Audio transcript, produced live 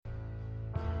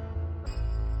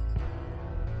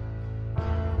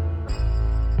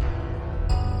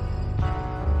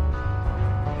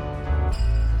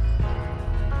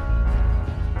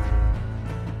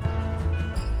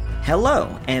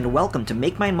Hello, and welcome to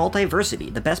Make Mine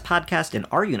Multiversity, the best podcast in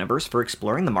our universe for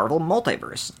exploring the Marvel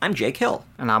multiverse. I'm Jake Hill.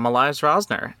 And I'm Elias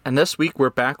Rosner. And this week we're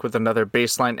back with another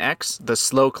Baseline X, the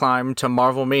slow climb to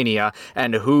Marvel Mania,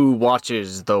 and who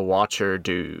watches the Watcher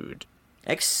Dude?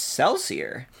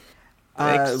 Excelsior.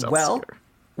 Excelsior. Well,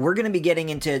 we're going to be getting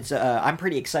into it. I'm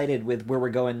pretty excited with where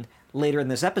we're going later in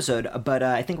this episode, but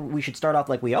I think we should start off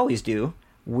like we always do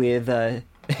with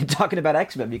talking about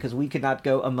X-Men, because we could not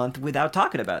go a month without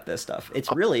talking about this stuff. It's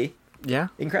really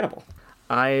incredible.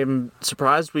 I'm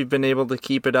surprised we've been able to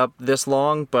keep it up this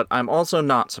long, but I'm also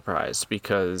not surprised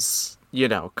because,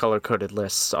 color-coded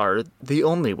lists are the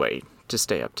only way to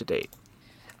stay up to date.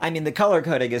 I mean, the color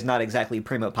coding is not exactly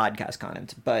primo podcast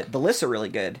content, but the lists are really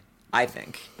good, I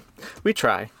think. We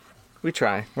try.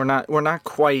 We're not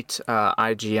quite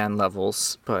IGN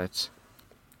levels, but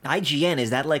IGN,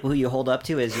 is that like who you hold up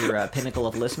to as your pinnacle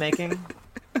of list making?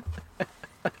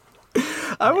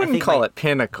 I wouldn't call it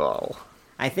pinnacle.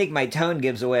 I think my tone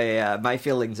gives away my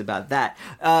feelings about that.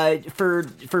 For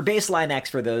Baseline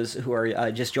X, for those who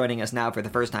are just joining us now for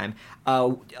the first time,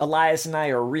 Elias and I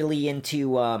are really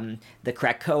into the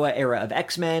Krakoa era of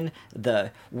X-Men,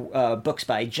 the books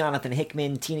by Jonathan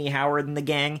Hickman, Tini Howard, and the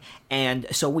gang, and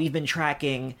so we've been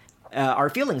tracking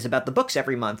our feelings about the books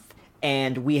every month.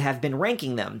 And we have been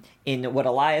ranking them in what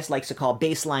Elias likes to call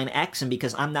Baseline X, and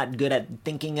because I'm not good at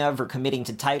thinking of or committing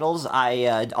to titles,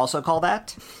 I also call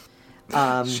that.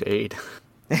 Shade.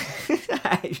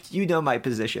 You know my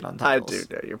position on titles. I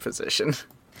do know your position.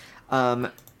 So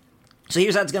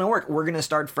here's how it's going to work. We're going to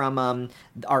start from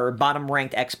our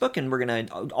bottom-ranked X book, and we're going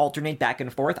to alternate back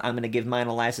and forth. I'm going to give mine,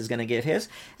 Elias is going to give his,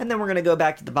 and then we're going to go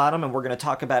back to the bottom, and we're going to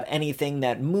talk about anything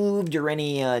that moved or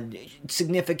any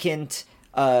significant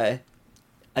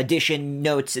addition,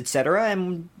 notes, etc.,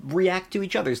 and react to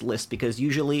each other's list, because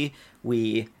usually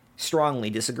we strongly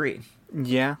disagree.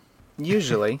 Yeah,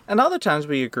 usually. And other times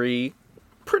we agree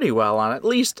pretty well on at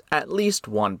least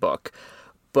one book.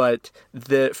 But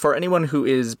for anyone who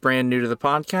is brand new to the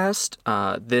podcast,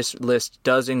 this list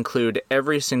does include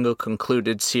every single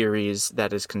concluded series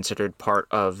that is considered part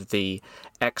of the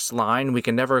X line. We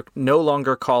can no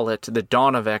longer call it the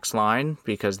Dawn of X line,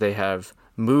 because they have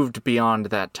moved beyond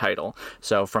that title.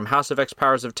 So from House of X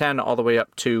Powers of 10 all the way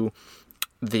up to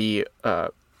the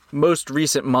most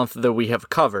recent month that we have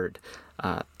covered,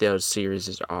 those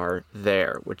series are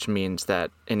there, which means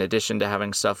that in addition to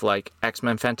having stuff like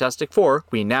X-Men Fantastic Four,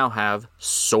 we now have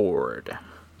Sword.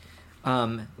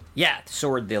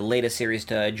 Sword, the latest series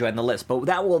to join the list, but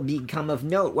that will become of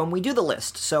note when we do the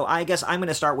list. So I guess I'm going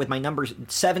to start with my number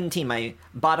 17, my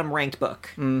bottom-ranked book.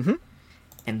 Mm-hmm.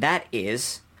 And that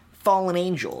is Fallen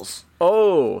Angels.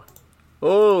 Oh.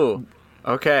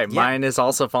 Okay, yeah. Mine is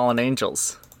also Fallen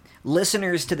Angels.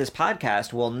 Listeners to this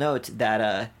podcast will note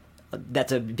that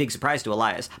that's a big surprise to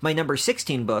Elias. My number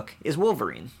 16 book is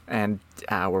Wolverine. And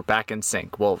we're back in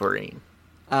sync, Wolverine.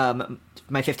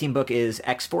 My 15 book is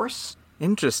X-Force.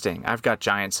 Interesting. I've got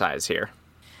Giant Size here.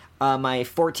 My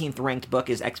 14th ranked book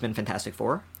is X-Men Fantastic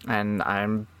Four. And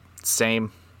I'm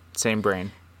same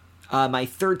brain. My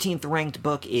 13th ranked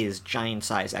book is Giant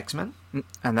Size X-Men.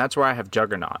 And that's where I have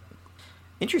Juggernaut.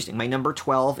 Interesting. My number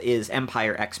 12 is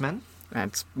Empire X-Men.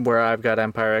 That's where I've got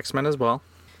Empire X-Men as well.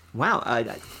 Wow,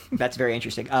 that's very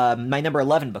interesting. My number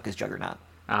 11 book is Juggernaut.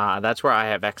 That's where I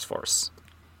have X-Force.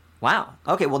 Wow.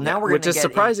 Okay, well now we're going to Which is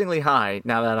surprisingly high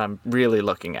now that I'm really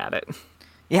looking at it.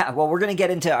 Yeah, well we're going to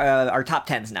get into our top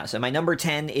 10s now. So my number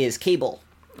 10 is Cable.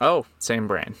 Oh, same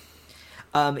brain.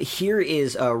 Here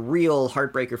is a real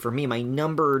heartbreaker for me. My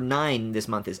number 9 this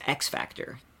month is X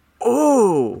Factor.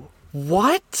 Oh,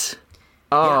 what?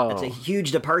 Oh. Yeah, that's a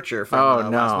huge departure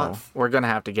from last month. We're going to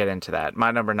have to get into that.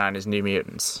 My number 9 is New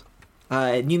Mutants.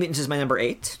 New Mutants is my number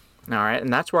 8. All right,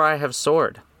 and that's where I have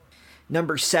Sword.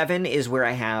 Number 7 is where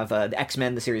I have the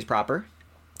X-Men, the series proper.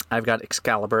 I've got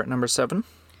Excalibur at number 7.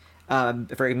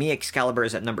 For me, Excalibur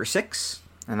is at number 6.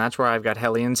 And that's where I've got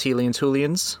Hellions, Helions,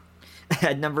 Hoolians.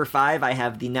 At number 5, I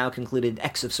have the now concluded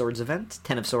X of Swords event,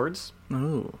 10 of Swords.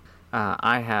 Ooh.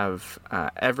 I have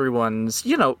everyone's,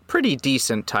 pretty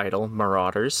decent title,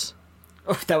 Marauders.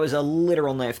 Oh, that was a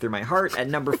literal knife through my heart. At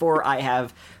number 4, I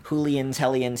have Hoolians,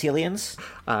 Hellions, Helions.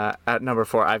 At number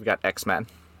 4, I've got X-Men.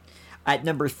 At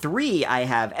number 3, I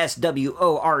have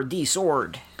SWORD,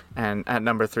 Sword. And at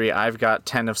number 3, I've got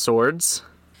 10 of Swords.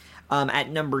 At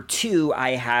number 2,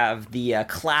 I have the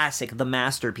classic, the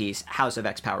masterpiece, House of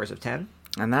X Powers of 10.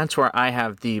 And that's where I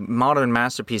have the modern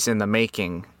masterpiece in the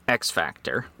making, X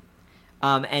Factor.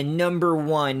 And number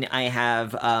 1, I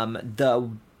have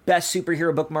the best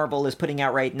superhero book Marvel is putting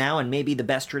out right now, and maybe the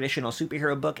best traditional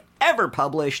superhero book ever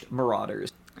published,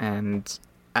 Marauders. And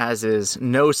as is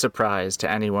no surprise to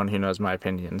anyone who knows my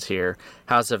opinions here,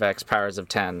 House of X, Powers of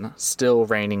 10, still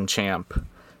reigning champ,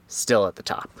 still at the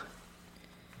top.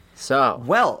 So,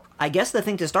 well, I guess the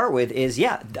thing to start with is,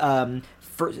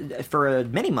 for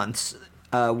many months,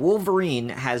 Wolverine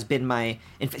has been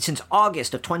since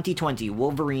August of 2020,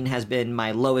 Wolverine has been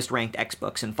my lowest ranked X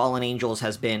books, and Fallen Angels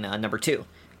has been number 2.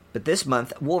 But this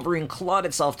month, Wolverine clawed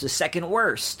itself to second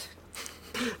worst.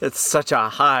 It's such a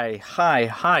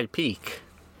high peak.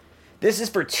 This is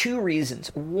for 2 reasons.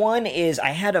 One is I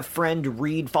had a friend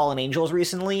read Fallen Angels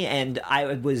recently, and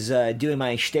I was doing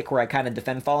my shtick where I kind of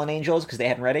defend Fallen Angels because they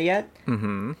hadn't read it yet.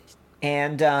 Mm-hmm.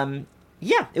 And,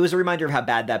 it was a reminder of how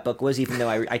bad that book was, even though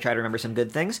I try to remember some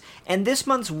good things. And this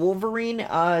month's Wolverine,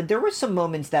 there were some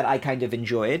moments that I kind of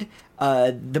enjoyed.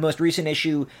 The most recent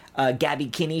issue, Gabby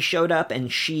Kinney showed up,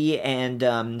 and she and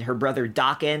her brother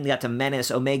Dokken got to menace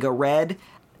Omega Red.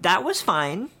 That was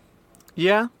fine.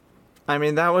 Yeah. I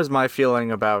mean, that was my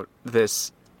feeling about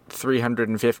this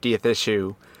 350th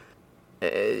issue.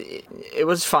 It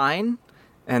was fine,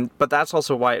 but that's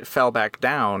also why it fell back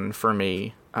down for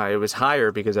me. It was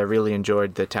higher because I really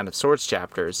enjoyed the Ten of Swords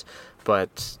chapters,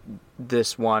 but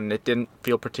this one, it didn't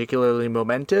feel particularly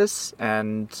momentous,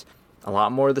 and a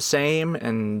lot more of the same,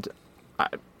 and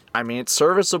I mean, it's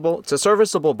serviceable. It's a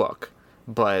serviceable book,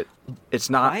 but it's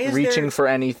not reaching for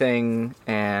anything,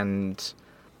 and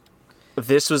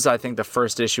this was, I think, the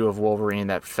first issue of Wolverine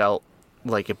that felt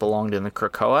like it belonged in the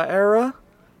Krakoa era,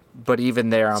 but even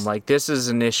there, I'm like, this is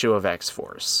an issue of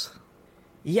X-Force.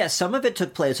 Yeah, some of it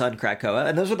took place on Krakoa,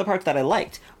 and those were the parts that I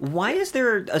liked. Why is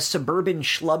there a suburban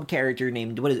schlub character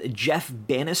named, Jeff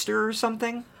Bannister or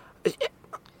something?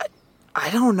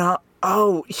 I don't know.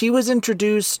 Oh, he was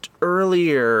introduced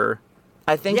earlier.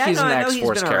 I think he's an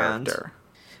X-Force character. Around.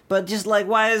 But just,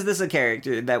 why is this a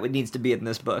character that needs to be in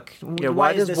this book? Yeah,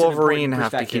 why does Wolverine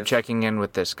have to keep checking in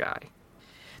with this guy?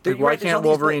 Why can't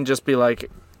Wolverine just be,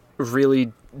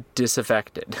 really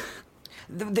disaffected?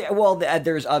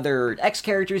 There's other X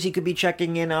characters he could be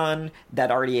checking in on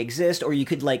that already exist, or you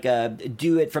could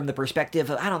do it from the perspective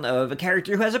of, I don't know, of a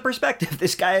character who has a perspective.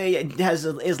 This guy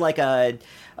is like a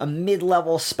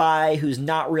mid-level spy who's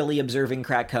not really observing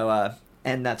Krakoa,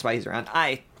 and that's why he's around.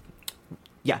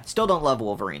 Still don't love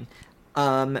Wolverine.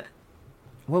 What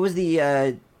was the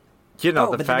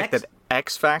the fact that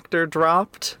X Factor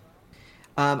dropped?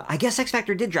 I guess X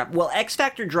Factor did drop. Well, X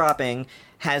Factor dropping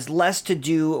has less to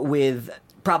do with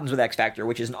Problems with X Factor,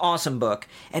 which is an awesome book,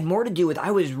 and more to do with, I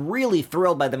was really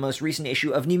thrilled by the most recent issue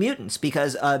of New Mutants,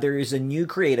 because there is a new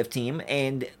creative team,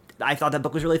 and I thought that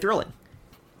book was really thrilling.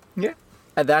 Yeah.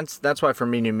 And that's why, for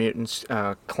me, New Mutants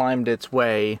climbed its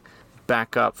way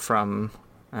back up from,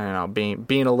 I don't know,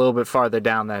 being a little bit farther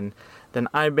down than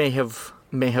I may have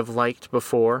liked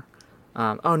before.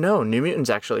 New Mutants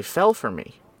actually fell for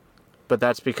me. But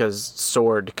that's because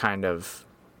Sword kind of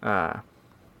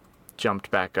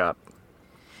jumped back up.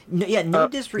 No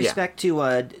disrespect to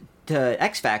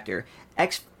X Factor.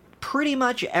 Pretty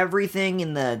much everything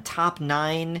in the top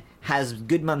 9 has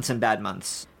good months and bad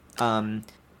months.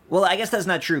 Well, I guess that's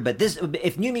not true, but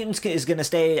if New Mutants is going to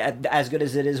stay as good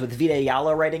as it is with Vita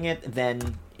Ayala writing it,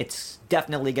 then it's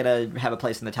definitely going to have a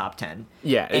place in the top 10.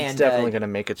 Yeah, it's definitely going to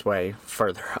make its way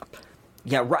further up.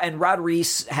 Yeah, and Rod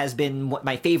Reis has been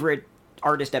my favorite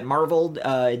artist at Marvel,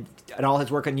 and all his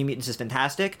work on New Mutants is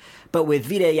fantastic. But with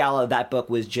Vita Ayala, that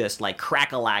book was just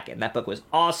crack-a-lackin'. That book was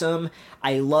awesome.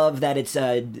 I love that it's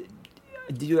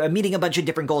meeting a bunch of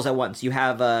different goals at once. You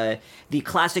have the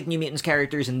classic New Mutants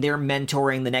characters, and they're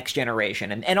mentoring the next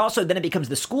generation. And also then it becomes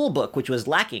the school book, which was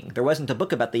lacking. There wasn't a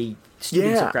book about the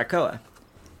students of Krakoa.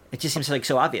 It just seems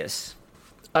so obvious.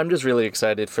 I'm just really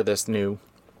excited for this new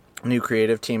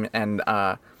creative team, and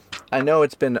I know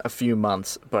it's been a few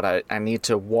months, but I need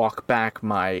to walk back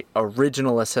my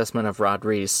original assessment of Rod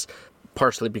Reis,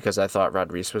 partially because I thought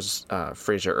Rod Reis was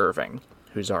Fraser Irving,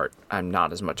 whose art I'm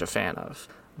not as much a fan of.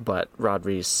 But Rod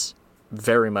Reis,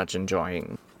 very much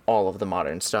enjoying all of the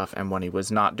modern stuff, and when he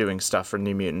was not doing stuff for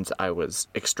New Mutants, I was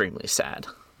extremely sad.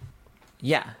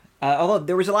 Yeah. Although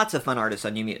there was lots of fun artists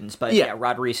on New Mutants, but yeah,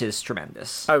 Rod Reis is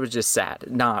tremendous. I was just sad,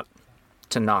 not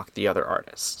to knock the other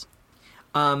artists.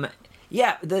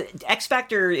 Yeah, the X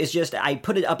Factor is just, I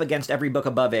put it up against every book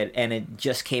above it, and it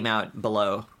just came out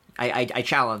below. I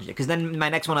challenged it, because then my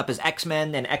next one up is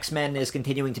X-Men, and X-Men is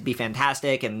continuing to be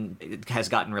fantastic, and it has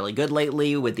gotten really good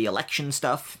lately with the election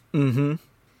stuff. Mm-hmm.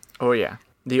 Oh, yeah.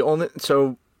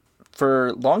 So,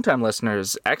 for longtime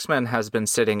listeners, X-Men has been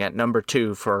sitting at number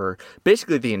 2 for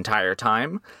basically the entire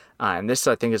time, and this,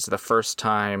 I think, is the first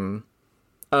time...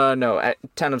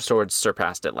 Ten of Swords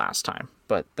surpassed it last time,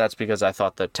 but that's because I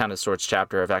thought the Ten of Swords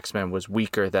chapter of X-Men was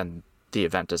weaker than the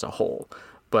event as a whole.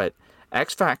 But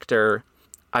X Factor,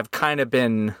 I've kind of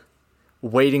been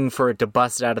waiting for it to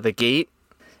bust out of the gate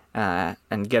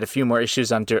and get a few more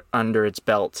issues under its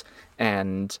belt.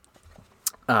 And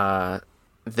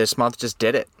this month just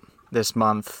did it. This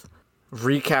month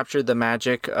recaptured the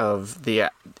magic of the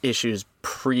issues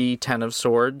pre Ten of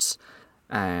Swords.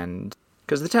 And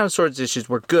because the Ten of Swords issues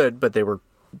were good, but they were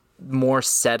more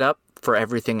set up for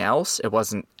everything else. It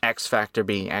wasn't X Factor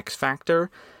being X Factor.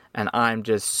 And I'm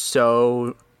just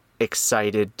so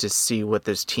excited to see what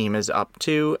this team is up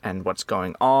to and what's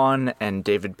going on. And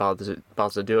David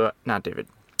Balzadua, not David.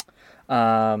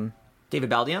 David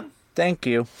Baldion? Thank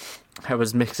you. I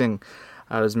was mixing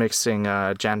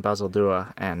Jan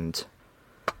Bazaldua and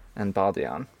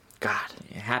Baldion. God.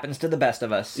 It happens to the best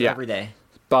of us every day.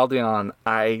 Baldion,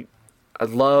 I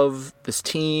love this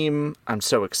team. I'm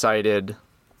so excited.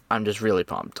 I'm just really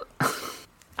pumped.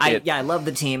 I love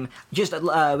the team. Just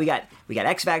we got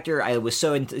X Factor. I was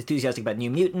so enthusiastic about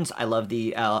New Mutants. I love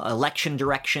the election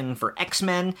direction for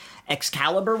X-Men.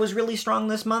 Excalibur was really strong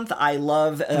this month. I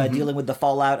love dealing with the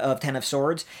fallout of Ten of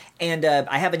Swords. And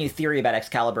I have a new theory about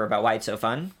Excalibur, about why it's so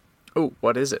fun. Oh,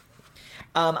 what is it?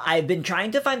 I've been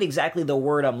trying to find exactly the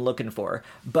word I'm looking for,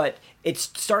 but it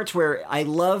starts where I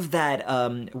love that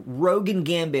Rogue and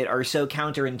Gambit are so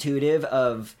counterintuitive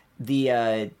of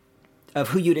the of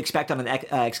who you'd expect on an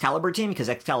Excalibur team, because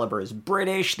Excalibur is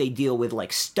British. They deal with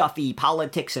like stuffy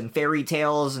politics and fairy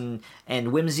tales and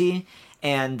whimsy.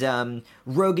 And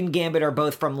Rogue and Gambit are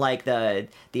both from like the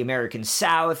American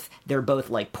South. They're both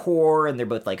like poor, and they're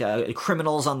both like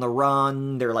criminals on the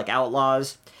run. They're like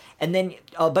outlaws. And then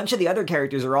a bunch of the other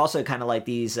characters are also kind of like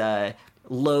these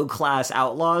low-class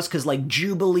outlaws, because like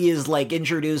Jubilee is like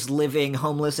introduced living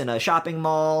homeless in a shopping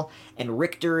mall, and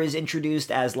Richter is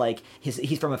introduced as like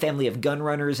he's from a family of gun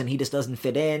runners, and he just doesn't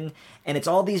fit in. And it's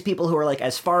all these people who are like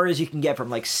as far as you can get from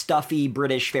like stuffy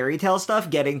British fairy tale stuff,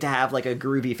 getting to have like a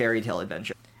groovy fairy tale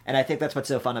adventure. And I think that's what's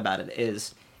so fun about it,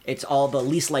 is it's all the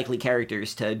least likely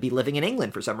characters to be living in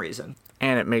England for some reason.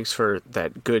 And it makes for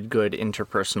that good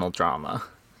interpersonal drama.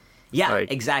 Yeah,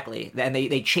 exactly. And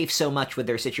they chafe so much with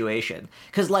their situation.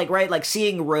 Because, like, right, like,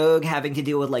 seeing Rogue having to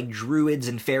deal with, like, druids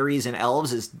and fairies and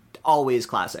elves is always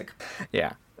classic.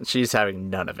 Yeah, she's having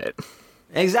none of it.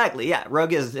 Exactly, yeah.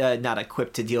 Rogue is not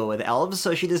equipped to deal with elves,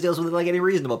 so she just deals with it like any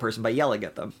reasonable person by yelling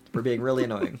at them for being really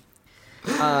annoying.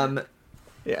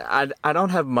 Yeah, I don't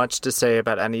have much to say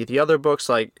about any of the other books.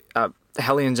 Like,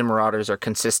 Hellions and Marauders are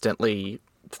consistently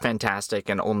fantastic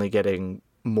and only getting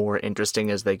more interesting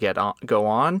as they go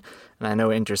on. And I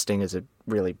know interesting is a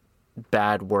really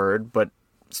bad word, but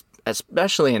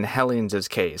especially in Hellions'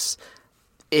 case,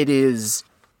 it is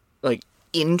like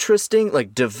interesting,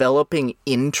 like developing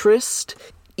interest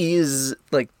is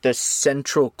like the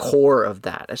central core of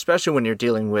that, especially when you're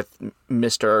dealing with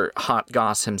Mr. Hot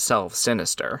Goss himself,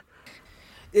 Sinister.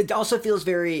 It also feels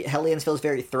Hellions feels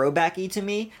very throwbacky to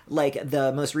me. Like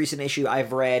the most recent issue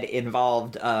I've read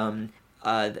involved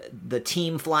the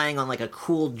team flying on like a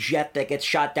cool jet that gets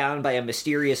shot down by a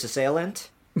mysterious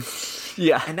assailant.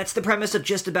 Yeah. And that's the premise of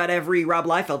just about every Rob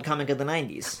Liefeld comic of the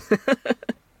 90s.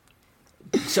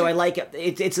 So I like it.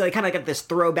 It's like kind of got this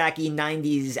throwbacky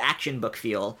 90s action book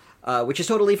feel, which is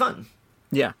totally fun.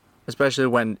 Yeah, especially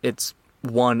when it's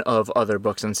one of other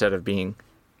books instead of being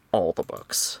all the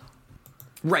books.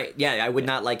 Right, yeah, I would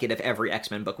not like it if every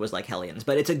X-Men book was like Hellions,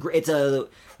 but it's a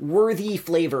worthy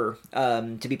flavor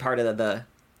to be part of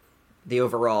the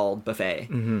overall buffet.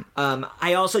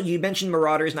 Mm-hmm. You mentioned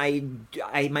Marauders, and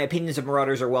my opinions of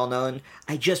Marauders are well known.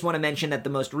 I just want to mention that the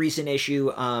most recent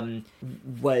issue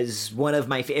was one of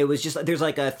my. It was just there's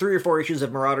like 3 or 4 issues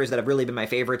of Marauders that have really been my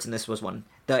favorites, and this was one.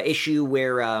 The issue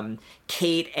where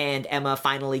Kate and Emma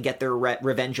finally get their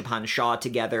revenge upon Shaw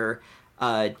together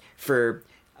for.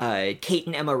 Kate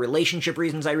and Emma relationship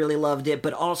reasons, I really loved it,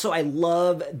 but also I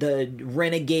love the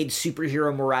renegade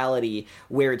superhero morality,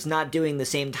 where it's not doing the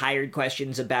same tired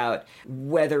questions about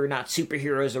whether or not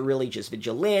superheroes are really just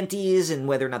vigilantes and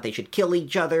whether or not they should kill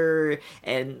each other,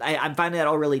 and I'm finding that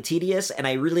all really tedious, and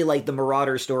I really like the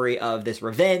Marauder story of this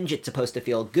revenge. It's supposed to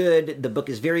feel good. The book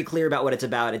is very clear about what it's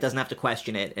about. It doesn't have to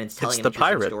question it, and it's telling an interesting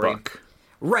pirate story. Book.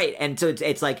 Right, and so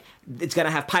it's like, it's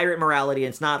gonna have pirate morality, and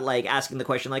it's not like asking the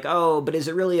question like, oh, but is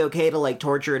it really okay to like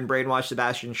torture and brainwash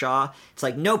Sebastian Shaw? It's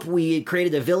like, nope, we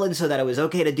created a villain so that it was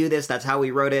okay to do this, that's how we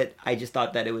wrote it. I just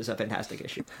thought that it was a fantastic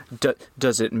issue.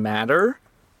 Does it matter?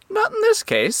 Not in this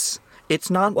case. It's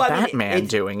not Batman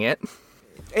doing it.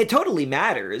 It totally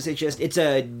matters. It's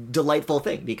a delightful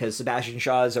thing, because Sebastian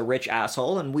Shaw is a rich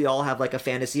asshole, and we all have like a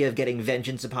fantasy of getting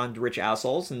vengeance upon rich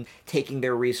assholes and taking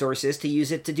their resources to use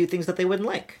it to do things that they wouldn't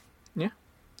like. Yeah.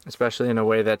 Especially in a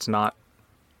way that's not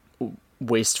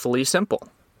wastefully simple.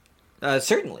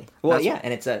 Certainly. Well,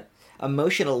 and it's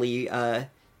emotionally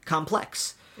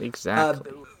complex.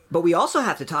 Exactly. But we also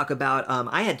have to talk about,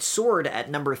 I had Sword at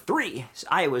number 3.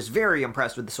 I was very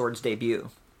impressed with the Sword's debut.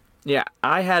 Yeah,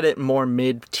 I had it more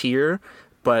mid-tier,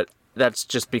 but that's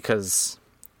just because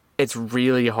it's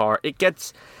really hard.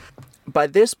 By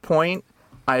this point,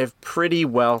 I have pretty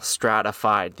well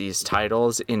stratified these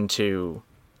titles into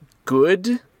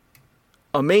good,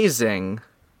 amazing,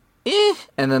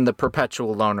 and then the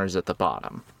perpetual loners at the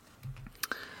bottom.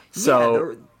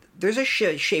 So there's a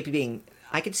shape being,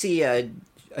 I could see a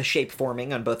shape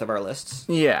forming on both of our lists.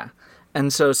 Yeah.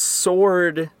 And so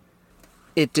Sword,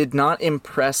 it did not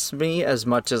impress me as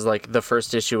much as like the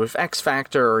first issue of X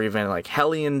Factor or even like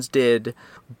Hellions did,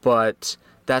 but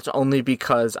that's only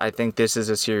because I think this is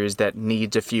a series that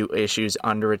needs a few issues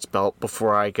under its belt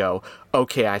before I go,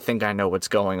 okay, I think I know what's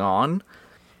going on.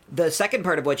 The second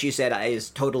part of what you said is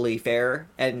totally fair,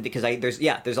 and because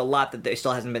there's a lot that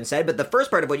still hasn't been said, but the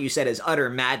first part of what you said is utter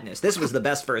madness. This was the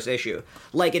best first issue.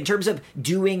 Like, in terms of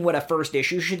doing what a first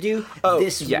issue should do,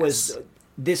 this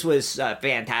was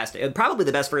fantastic. Probably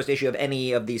the best first issue of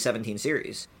any of the 17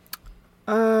 series.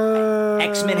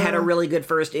 X-Men had a really good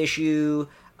first issue.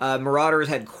 Marauders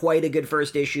had quite a good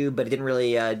first issue, but it didn't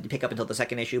really pick up until the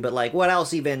second issue. But, like, what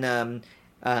else even...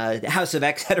 House of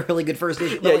X had a really good first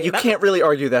issue. Yeah, you can't really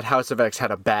argue that House of X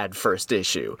had a bad first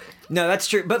issue. No, that's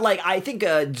true. But, like, I think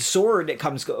Sword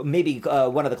comes maybe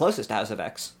one of the closest to House of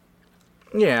X.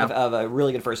 Yeah. Of a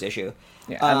really good first issue.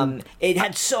 Yeah, it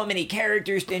had so many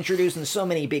characters to introduce and so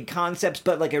many big concepts,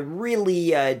 but, like, it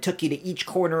really took you to each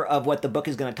corner of what the book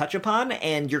is going to touch upon,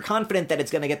 and you're confident that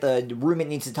it's going to get the room it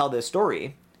needs to tell this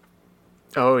story.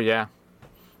 Oh, yeah.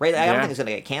 Right? I don't think it's going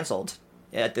to get canceled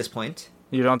at this point.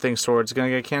 You don't think Sword's going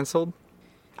to get canceled?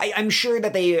 I'm sure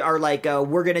that they are like,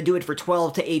 we're going to do it for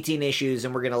 12 to 18 issues,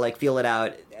 and we're going to, like, feel it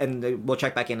out, and we'll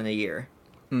check back in a year.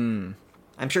 I'm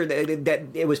sure that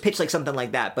it was pitched like something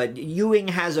like that, but Ewing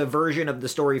has a version of the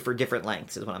story for different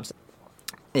lengths, is what I'm saying.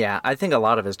 Yeah, I think a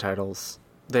lot of his titles,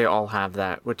 they all have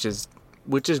that, which is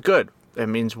good. It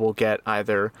means we'll get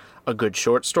either a good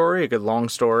short story, a good long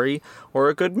story, or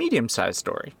a good medium-sized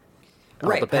story.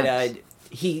 Right, but...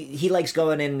 He likes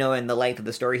going in knowing the length of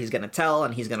the story he's going to tell,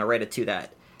 and he's going to write it to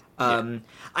that.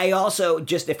 I also,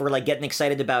 just if we're like getting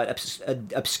excited about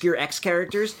obscure X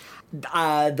characters,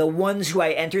 the ones who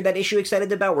I entered that issue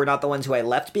excited about were not the ones who I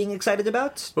left being excited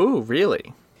about. Ooh,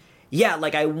 really? Yeah,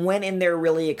 like I went in there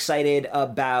really excited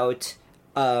about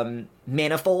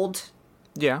Manifold.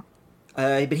 Yeah.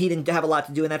 But he didn't have a lot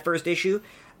to do in that first issue.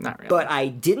 Not really. But I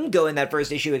didn't go in that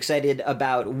first issue excited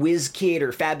about WizKid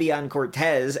or Fabian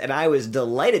Cortez, and I was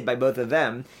delighted by both of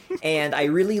them. And I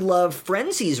really love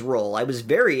Frenzy's role. I was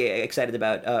very excited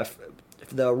about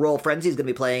the role Frenzy's going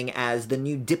to be playing as the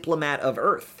new diplomat of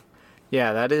Earth.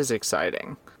 Yeah, that is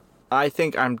exciting. I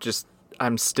think my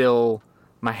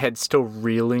head's still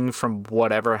reeling from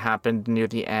whatever happened near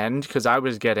the end, because I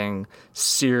was getting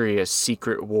serious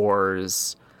Secret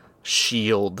Wars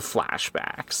S.H.I.E.L.D.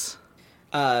 flashbacks.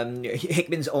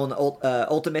 Hickman's own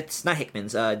Ultimates, not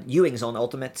Hickman's, Ewing's own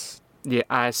Ultimates. Yeah,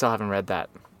 I still haven't read that.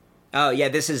 Oh, yeah,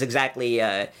 this is exactly,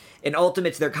 in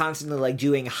Ultimates, they're constantly, like,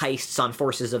 doing heists on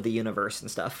forces of the universe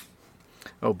and stuff.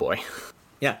 Oh, boy.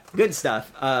 Yeah, good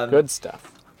stuff. Good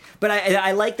stuff. But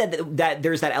I like that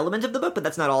there's that element of the book, but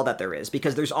that's not all that there is,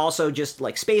 because there's also just,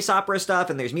 like, space opera stuff,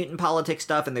 and there's mutant politics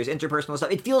stuff, and there's interpersonal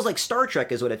stuff. It feels like Star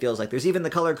Trek is what it feels like. There's even the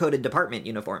color-coded department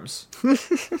uniforms.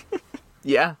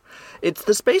 Yeah, it's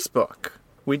the space book.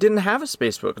 We didn't have a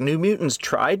space book. New Mutants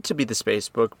tried to be the space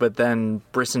book, but then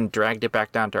Brisson dragged it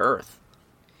back down to Earth.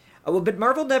 Well, but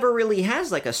Marvel never really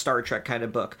has, like, a Star Trek kind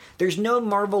of book. There's no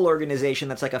Marvel organization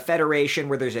that's like a federation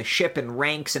where there's a ship and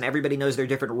ranks and everybody knows their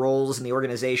different roles in the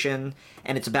organization,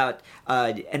 and it's about,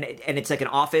 and it's like an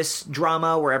office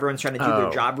drama where everyone's trying to do their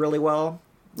job really well.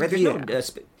 Right? There's no...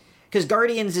 Because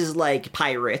Guardians is, like,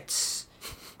 pirates,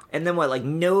 and then what, like,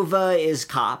 Nova is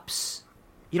cops...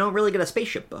 You don't really get a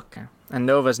spaceship book. And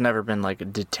Nova's never been like a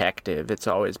detective. It's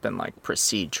always been like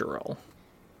procedural.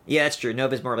 Yeah, that's true.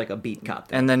 Nova's more like a beat cop.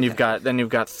 And then you've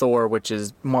got Thor, which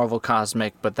is Marvel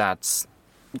Cosmic, but that's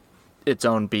its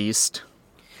own beast.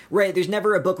 Right, there's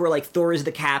never a book where like Thor is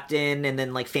the captain and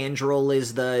then like Fandral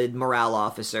is the morale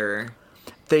officer.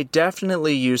 They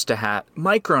definitely used to have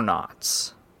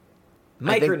Micronauts.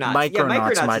 Micronauts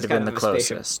might have been the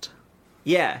closest.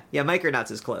 Yeah,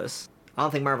 Micronauts is close. I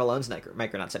don't think Marvel owns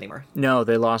Micronauts anymore. No,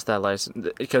 they lost that license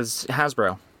because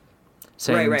Hasbro.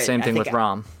 Same thing with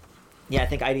ROM. Yeah, I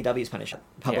think IDW's published.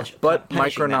 But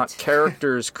Micronaut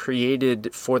characters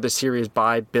created for the series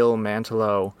by Bill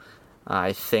Mantlo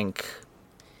I think,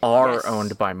 are Yes.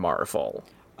 owned by Marvel.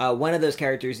 One of those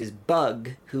characters is Bug,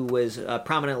 who was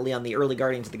prominently on the early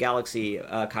Guardians of the Galaxy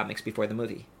comics before the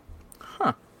movie.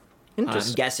 Huh. I'm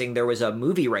Interesting. guessing there was a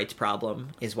movie rights problem,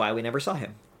 is why we never saw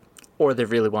him. Or they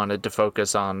really wanted to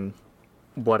focus on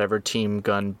whatever Team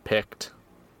Gunn picked.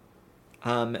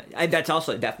 And that's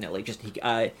also definitely just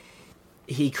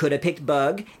he could have picked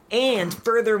Bug, and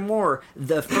furthermore,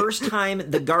 the first time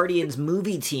the Guardians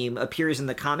movie team appears in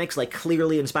the comics, like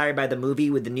clearly inspired by the movie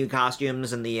with the new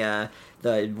costumes and the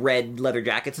red leather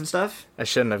jackets and stuff. I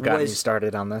shouldn't have gotten Was- you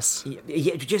started on this.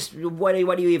 Yeah, just what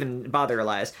do you even bother,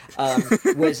 Elias?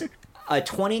 Was a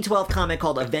 2012 comic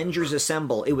called Avengers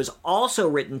Assemble. It was also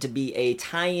written to be a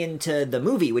tie-in to the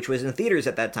movie, which was in theaters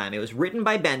at that time. It was written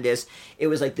by Bendis. It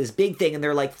was like this big thing, and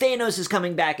they're like, Thanos is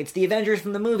coming back. It's the Avengers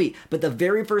from the movie. But the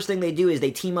very first thing they do is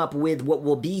they team up with what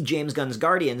will be James Gunn's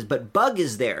Guardians, but Bug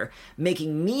is there,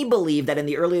 making me believe that in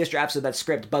the earliest drafts of that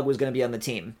script, Bug was going to be on the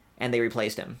team, and they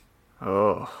replaced him.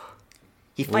 Oh.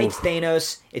 He fights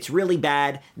Thanos. It's really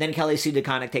bad. Then Kelly Sue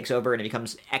DeConnick takes over, and it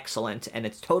becomes excellent, and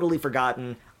it's totally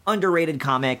forgotten. Underrated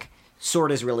comic.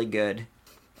 Sword is really good.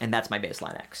 And that's my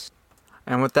baseline X.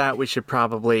 And with that, we should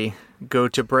probably go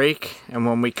to break. And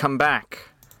when we come back,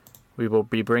 we will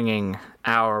be bringing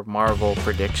our Marvel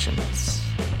predictions.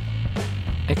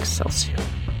 Excelsior.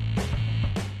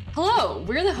 Hello,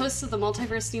 we're the hosts of the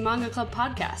Multiversity Manga Club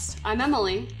podcast. I'm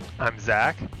Emily. I'm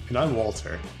Zach. And I'm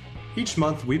Walter. Each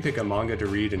month, we pick a manga to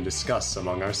read and discuss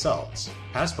among ourselves.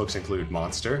 Past books include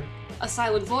Monster, A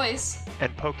Silent Voice.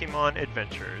 And Pokemon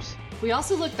Adventures. We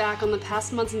also look back on the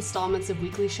past month's installments of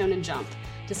Weekly Shonen Jump,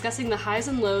 discussing the highs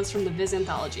and lows from the Viz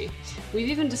anthology. We've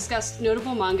even discussed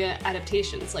notable manga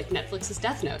adaptations like Netflix's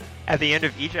Death Note. At the end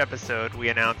of each episode, we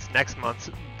announce next month's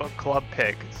book club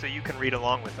pick so you can read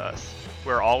along with us.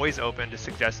 We're always open to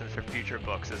suggestions for future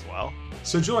books as well.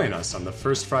 So join us on the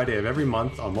first Friday of every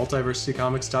month on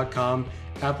multiversitycomics.com,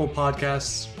 Apple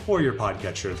Podcasts, or your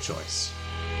podcatcher of choice.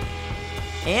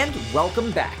 And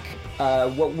welcome back.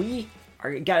 What we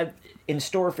got in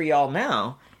store for y'all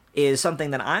now is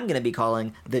something that I'm going to be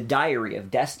calling the Diary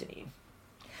of Destiny.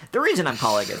 The reason I'm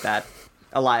calling it that,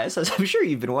 Elias, as I'm sure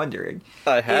you've been wondering,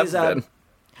 I have is, been.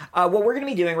 what we're going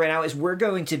to be doing right now is we're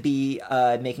going to be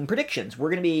making predictions. We're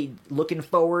going to be looking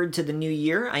forward to the new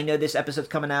year. I know this episode's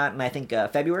coming out in, I think,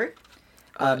 February.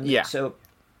 Yeah. So,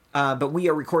 but we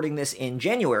are recording this in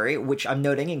January, which I'm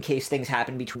noting in case things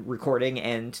happen between recording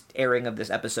and airing of this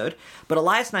episode. But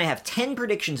Elias and I have 10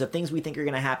 predictions of things we think are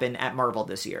going to happen at Marvel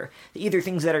this year. Either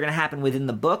things that are going to happen within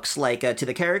the books, like to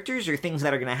the characters, or things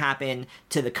that are going to happen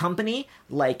to the company,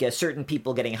 like certain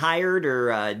people getting hired,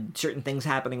 or certain things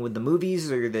happening with the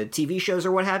movies or the TV shows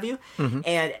or what have you. Mm-hmm.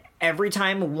 And every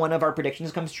time one of our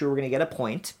predictions comes true, we're going to get a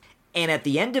point. And at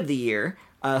the end of the year,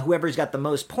 whoever's got the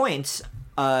most points...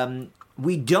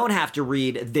 we don't have to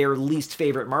read their least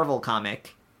favorite Marvel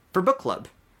comic for book club.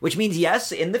 Which means,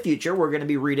 yes, in the future, we're going to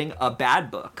be reading a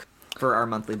bad book for our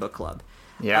monthly book club.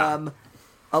 Yeah.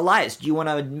 Elias, do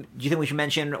you think we should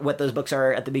mention what those books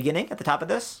are at the beginning, at the top of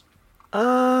this?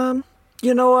 You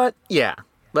know what? Yeah.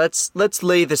 Let's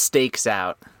lay the stakes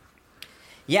out.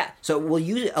 Yeah, so will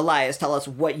you, Elias, tell us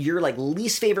what your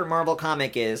least favorite Marvel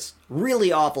comic is?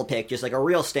 Really awful pick, just like a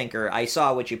real stinker. I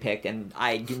saw what you picked, and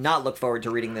I do not look forward to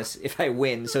reading this if I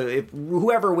win. So if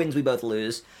whoever wins, we both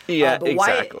lose. Yeah, but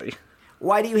exactly.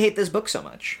 Why do you hate this book so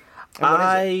much? And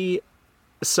what is it?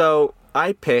 So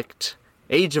I picked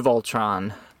Age of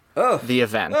Ultron, the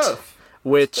event,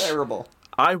 which Terrible.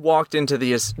 I walked into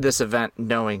this event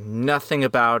knowing nothing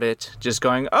about it, just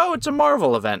going, oh, it's a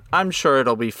Marvel event. I'm sure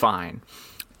it'll be fine.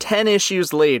 10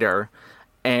 issues later,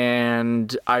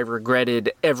 and I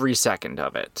regretted every second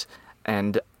of it.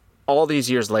 And all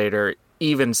these years later,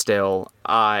 even still,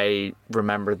 I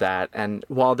remember that. And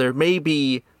while there may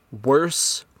be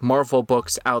worse Marvel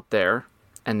books out there,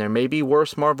 and there may be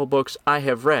worse Marvel books I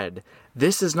have read,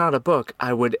 this is not a book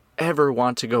I would ever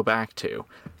want to go back to.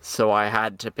 So I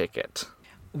had to pick it.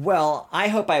 Well, I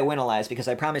hope I win, Elias, because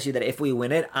I promise you that if we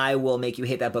win it, I will make you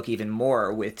hate that book even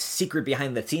more with secret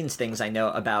behind-the-scenes things I know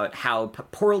about how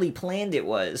poorly planned it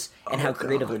was and how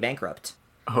creatively bankrupt.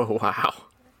 Oh, wow.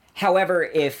 However,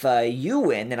 if you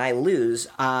win and I lose,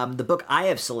 the book I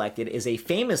have selected is a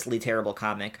famously terrible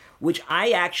comic, which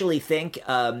I actually think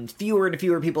fewer and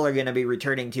fewer people are going to be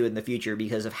returning to in the future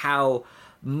because of how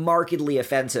markedly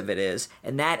offensive it is,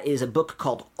 and that is a book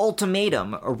called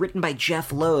Ultimatum, written by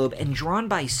Jeff Loeb and drawn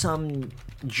by some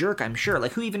jerk, I'm sure.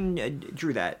 Who even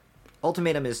drew that?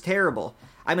 Ultimatum is terrible.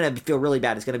 I'm gonna feel really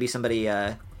bad. It's gonna be somebody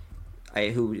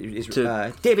who is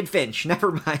David Finch.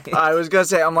 Never mind. I was gonna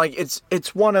say, I'm like,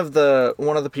 it's one of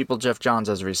the people Jeff Johns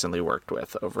has recently worked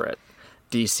with over at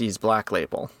DC's Black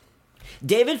Label.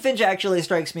 David Finch actually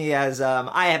strikes me as,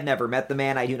 I have never met the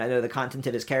man, I do not know the content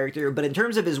of his character, but in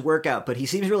terms of his work output, he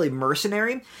seems really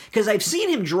mercenary, because I've seen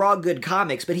him draw good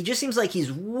comics, but he just seems like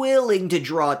he's willing to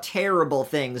draw terrible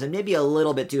things, and maybe a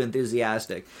little bit too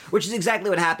enthusiastic, which is exactly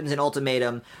what happens in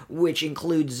Ultimatum, which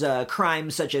includes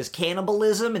crimes such as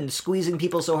cannibalism and squeezing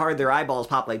people so hard their eyeballs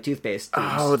pop like toothpaste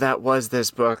tubes. Oh, that was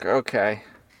this book, okay.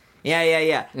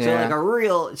 Yeah.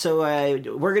 So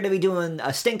we're going to be doing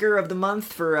a stinker of the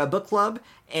month for a book club,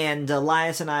 and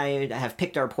Elias and I have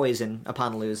picked our poison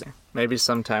upon losing. Maybe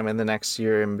sometime in the next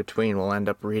year in between we'll end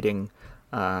up reading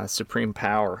Supreme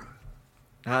Power.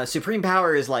 Supreme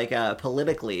Power is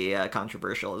politically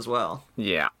controversial as well.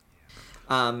 Yeah.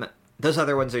 Those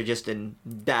other ones are just in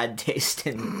bad taste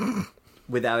and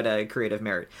without a creative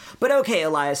merit. But okay,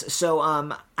 Elias, so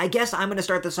I guess I'm going to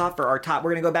start this off for our top. We're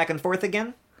going to go back and forth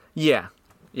again? Yeah,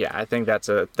 I think that's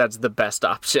the best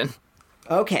option.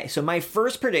 Okay, so my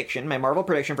first prediction, my Marvel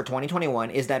prediction for 2021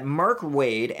 is that Mark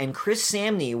Waid and Chris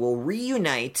Samnee will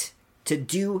reunite to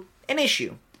do an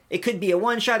issue. It could be a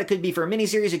one-shot, it could be for a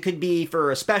miniseries, it could be for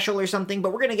a special or something,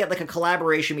 but we're going to get a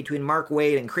collaboration between Mark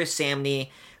Waid and Chris Samnee,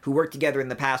 who worked together in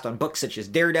the past on books such as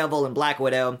Daredevil and Black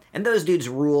Widow, and those dudes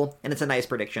rule, and it's a nice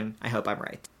prediction. I hope I'm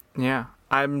right. Yeah,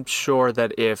 I'm sure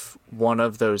that if one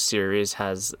of those series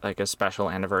has a special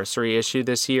anniversary issue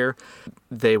this year,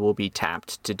 they will be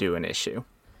tapped to do an issue.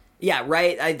 Yeah,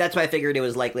 right? That's why I figured it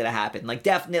was likely to happen.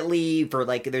 Definitely for,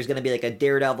 there's going to be, a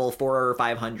Daredevil 400 or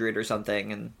 500 or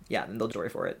something, and, yeah, and they'll story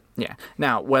for it. Yeah.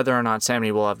 Now, whether or not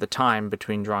Samnee will have the time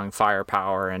between drawing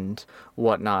Firepower and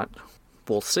whatnot,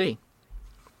 we'll see.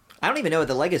 I don't even know what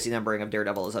the legacy numbering of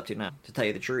Daredevil is up to now, to tell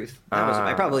you the truth.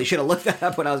 I probably should have looked that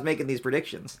up when I was making these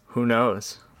predictions. Who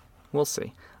knows? We'll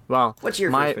see. Well, what's your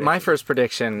first prediction? My first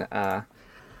prediction,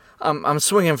 I'm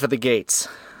swinging for the gates.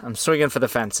 I'm swinging for the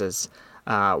fences.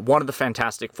 One of the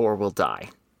Fantastic Four will die.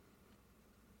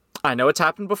 I know it's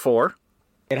happened before.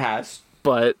 It has.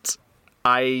 But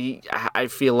I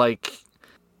feel like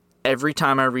every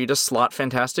time I read a Slott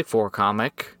Fantastic Four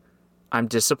comic, I'm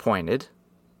disappointed.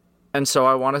 And so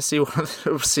I want to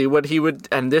see what he would...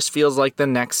 And this feels like the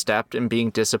next step in being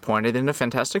disappointed in a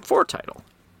Fantastic Four title.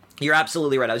 You're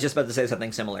absolutely right. I was just about to say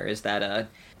something similar, is that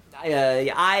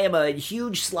I am a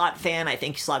huge Slott fan. I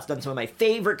think Slott's done some of my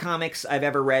favorite comics I've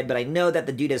ever read, but I know that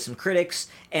the dude has some critics,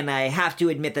 and I have to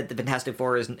admit that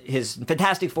his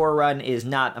Fantastic Four run is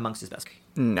not amongst his best.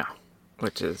 No.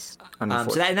 Which is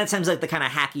unfortunate. So that sounds like the kind of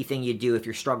hacky thing you do if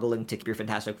you're struggling to keep your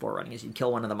Fantastic Four running, is you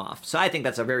kill one of them off. So I think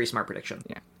that's a very smart prediction.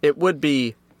 Yeah. It would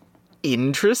be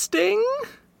interesting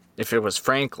if it was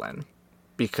Franklin,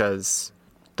 because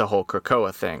the whole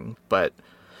Krakoa thing, but...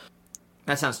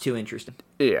 That sounds too interesting.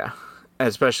 Yeah.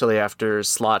 Especially after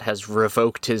Slott has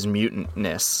revoked his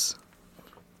mutantness.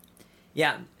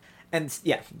 Yeah. And,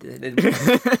 yeah.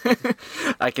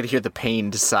 I could hear the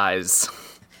pained sighs.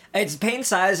 It's pain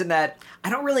size in that I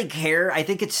don't really care. I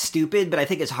think it's stupid, but I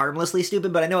think it's harmlessly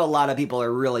stupid. But I know a lot of people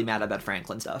are really mad about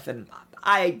Franklin stuff, and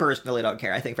I personally don't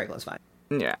care. I think Franklin's fine.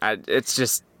 Yeah, it's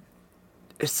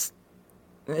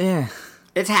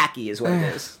hacky is what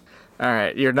it is. All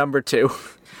right, your number 2.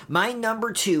 My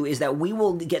number 2 is that we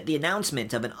will get the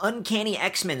announcement of an Uncanny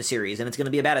X-Men series, and it's going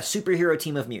to be about a superhero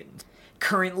team of mutants.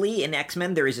 Currently, in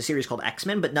X-Men, there is a series called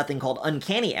X-Men, but nothing called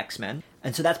Uncanny X-Men.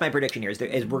 And so that's my prediction here,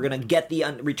 is we're going to get the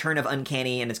return of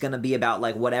Uncanny, and it's going to be about,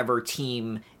 whatever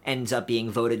team ends up being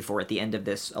voted for at the end of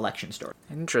this election story.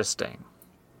 Interesting.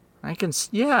 I can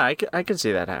see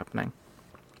that happening.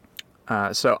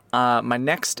 So my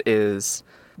next is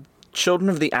Children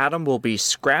of the Atom will be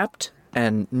scrapped,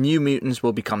 and New Mutants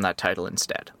will become that title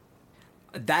instead.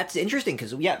 That's interesting,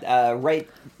 because, right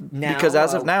now... Because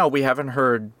as of now, we haven't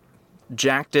heard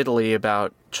jack diddly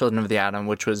about Children of the Atom,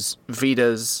 which was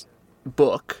Vita's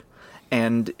book,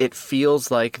 and it feels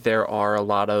like there are a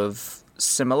lot of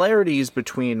similarities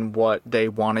between what they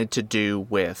wanted to do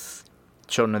with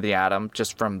Children of the Atom,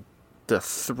 just from the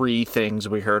 3 things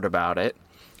we heard about it,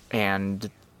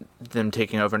 and them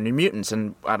taking over New Mutants.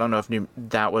 And I don't know if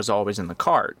that was always in the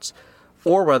cards,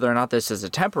 or whether or not this is a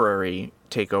temporary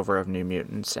takeover of New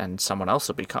Mutants and someone else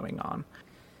will be coming on.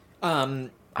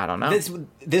 I don't know.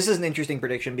 This is an interesting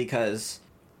prediction, because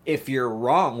if you're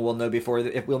wrong, we'll know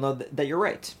that you're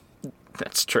right.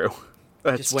 That's true.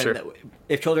 That's true.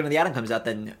 If Children of the Atom comes out,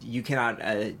 then you cannot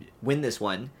win this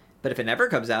one. But if it never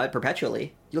comes out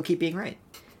perpetually, you'll keep being right.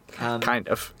 Kind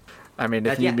of. I mean,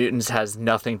 if New Mutants has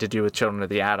nothing to do with Children of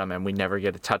the Atom and we never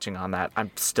get a touching on that,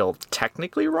 I'm still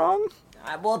technically wrong?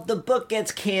 Well, the book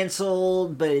gets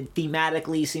canceled, but it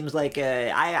thematically seems like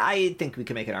I think we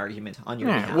can make an argument on your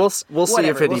behalf. We'll see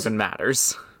if it even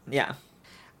matters. Yeah.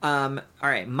 All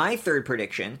right, my third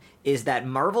prediction is that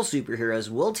Marvel superheroes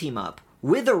will team up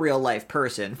with a real-life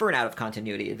person for an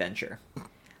out-of-continuity adventure.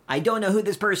 I don't know who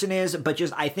this person is, but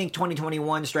just I think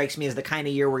 2021 strikes me as the kind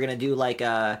of year we're going to do like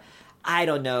I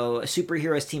don't know,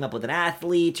 superheroes team up with an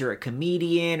athlete or a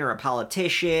comedian or a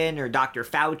politician or Dr.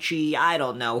 Fauci. I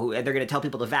don't know who. They're going to tell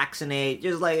people to vaccinate.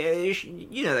 Just like,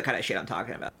 you know the kind of shit I'm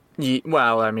talking about.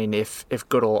 Well, I mean, if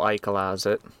good old Ike allows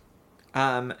it.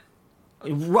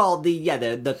 Well,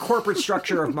 the corporate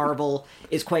structure of Marvel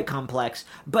is quite complex,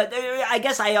 but I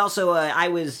guess I also I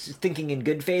was thinking in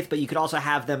good faith, but you could also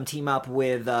have them team up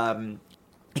with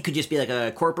it could just be like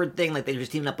a corporate thing, like they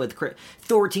just teamed up with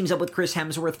Thor teams up with Chris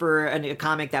Hemsworth for a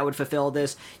comic that would fulfill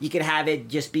this. You could have it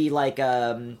just be like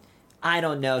I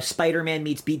don't know, Spider-Man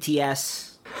meets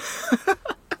BTS.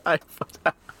 I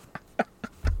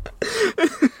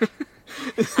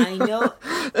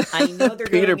know they're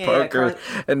Peter doing Parker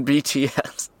and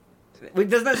BTS.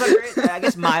 Doesn't that sound great? I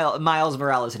guess Miles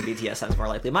Morales and BTS sounds more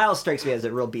likely. Miles strikes me as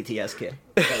a real BTS kid.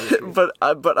 but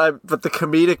the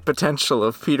comedic potential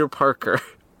of Peter Parker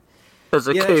as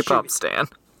a K-pop stan.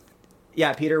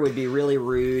 Yeah, Peter would be really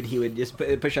rude. He would just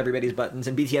push everybody's buttons,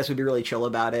 and BTS would be really chill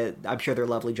about it. I'm sure they're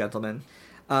lovely gentlemen.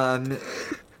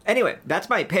 Anyway, that's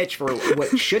my pitch for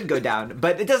what should go down,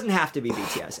 but it doesn't have to be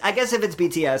BTS. I guess if it's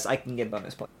BTS, I can get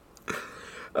bonus points.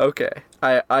 Okay.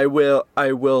 I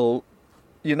will,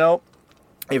 you know,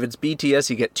 if it's BTS,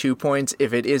 you get 2 points.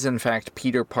 If it is, in fact,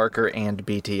 Peter Parker and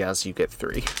BTS, you get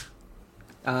 3.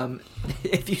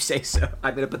 If you say so.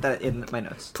 I'm going to put that in my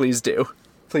notes. Please do.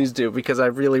 Please do, because I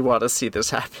really want to see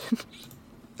this happen.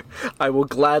 I will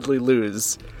gladly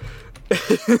lose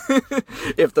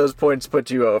if those points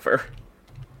put you over.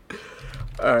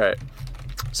 All right.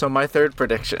 So my third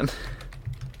prediction.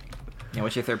 Yeah,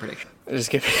 what's your third prediction? Just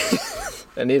give me...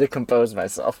 I need to compose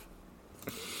myself.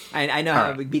 I know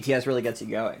how BTS really gets you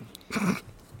going. All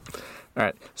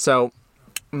right. So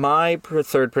my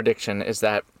third prediction is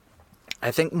that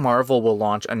I think Marvel will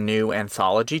launch a new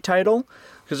anthology title,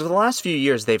 because for the last few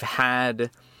years they've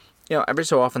had, you know, every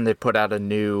so often they put out a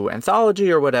new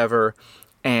anthology or whatever,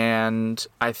 and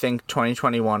I think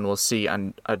 2021 will see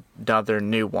another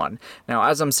new one. Now,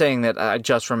 as I'm saying that, I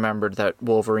just remembered that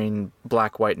Wolverine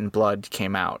Black, White, and Blood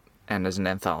came out and is an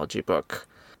anthology book,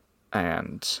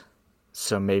 and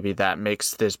so maybe that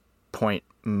makes this point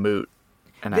moot.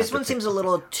 And this one seems a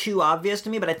little too obvious to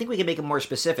me, but I think we can make it more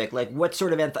specific. Like, what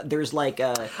sort of there's like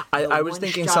I was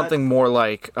thinking something more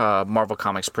like Marvel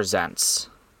Comics Presents.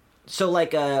 So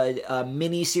like a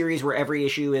mini series where every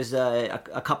issue is a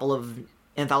couple of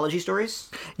anthology stories?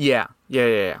 Yeah.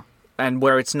 And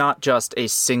where it's not just a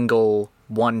single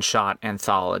one-shot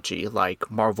anthology like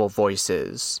Marvel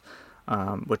Voices,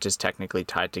 which is technically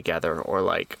tied together, or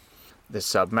like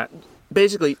the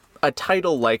basically a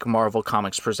title like Marvel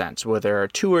Comics Presents, where there are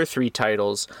 2 or 3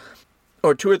 titles,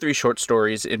 or 2 or 3 short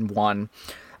stories in one.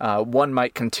 One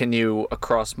might continue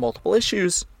across multiple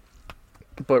issues,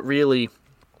 but really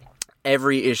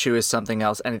every issue is something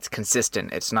else, and it's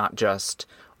consistent. It's not just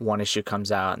one issue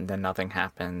comes out and then nothing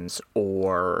happens,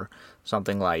 or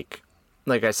something like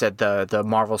I said, the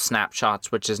Marvel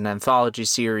Snapshots, which is an anthology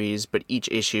series, but each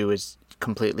issue is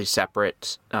completely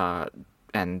separate,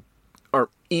 or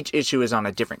each issue is on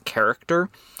a different character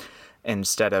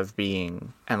instead of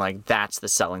being, and like that's the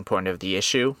selling point of the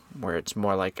issue, where it's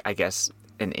more like, I guess,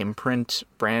 an imprint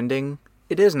branding.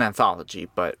 It is an anthology,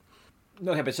 but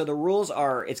okay. But so the rules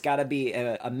are, it's got to be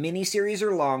a mini series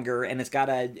or longer, and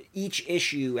each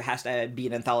issue has to be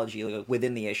an anthology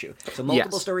within the issue. So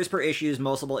multiple stories per issues,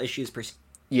 multiple issues per.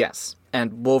 Yes,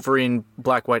 and Wolverine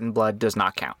Black, White, and Blood does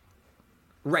not count.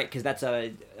 Right, because that's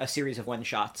a series of one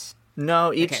shots.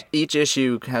 No, each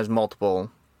issue has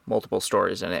multiple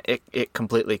stories in it. It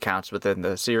completely counts within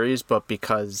the series, but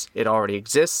because it already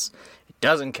exists, it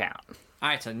doesn't count. All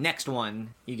right, so next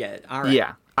one you get. All right.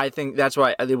 Yeah, I think that's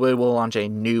why they will launch a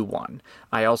new one.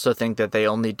 I also think that they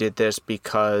only did this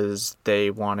because they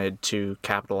wanted to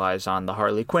capitalize on the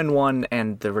Harley Quinn one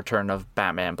and the return of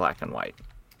Batman Black and White.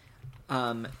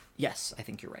 Yes, I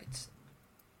think you're right.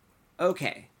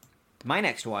 Okay, my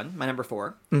next one, my number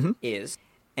 4, is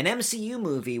an MCU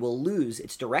movie will lose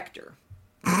its director.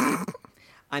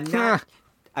 I'm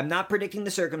not predicting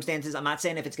the circumstances. I'm not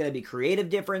saying if it's going to be creative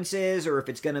differences or if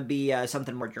it's going to be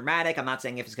something more dramatic. I'm not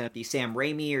saying if it's going to be Sam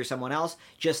Raimi or someone else.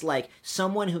 Just like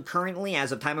someone who currently,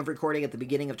 as of time of recording at the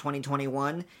beginning of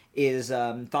 2021, is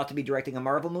thought to be directing a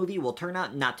Marvel movie will turn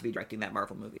out not to be directing that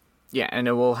Marvel movie. Yeah, and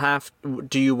it will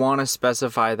do you want to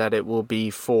specify that it will be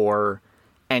for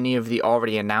any of the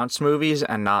already announced movies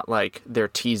and not like they're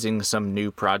teasing some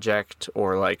new project,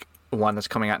 or like one that's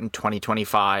coming out in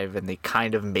 2025, and they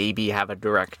kind of maybe have a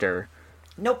director.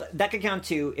 Nope, that could count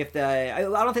too. If I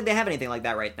don't think they have anything like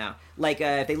that right now. Like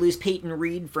if they lose Peyton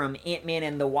Reed from Ant-Man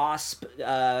and the Wasp,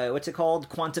 what's it called,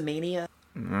 Quantumania?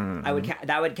 Mm-hmm.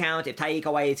 That would count. If Taika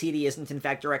Waititi isn't in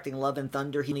fact directing Love and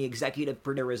Thunder, he's the executive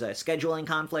producer. There was a scheduling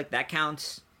conflict. That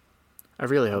counts. I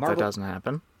really hope Marvel, that doesn't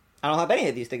happen. I don't hope any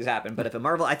of these things happen, but if a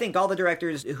Marvel... I think all the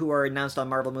directors who are announced on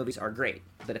Marvel movies are great.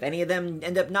 But if any of them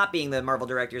end up not being the Marvel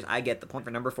directors, I get the point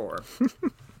for number 4.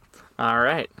 All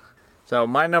right. So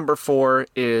my number 4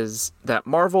 is that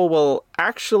Marvel will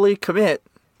actually commit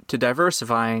to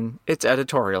diversifying its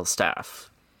editorial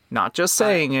staff. Not just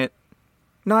saying it,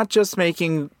 not just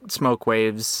making smoke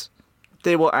waves.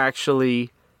 They will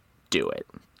actually do it.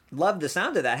 Love the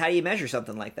sound of that. How do you measure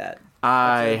something like that?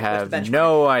 I have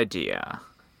no idea.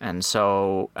 And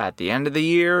so at the end of the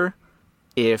year,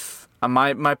 if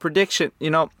my prediction,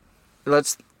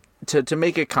 let's to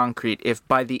make it concrete, if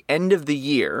by the end of the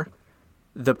year,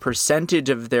 the percentage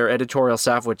of their editorial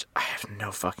staff, which I have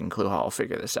no fucking clue how I'll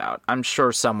figure this out. I'm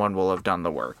sure someone will have done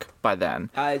the work by then.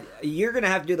 You're going to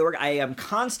have to do the work. I am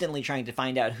constantly trying to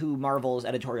find out who Marvel's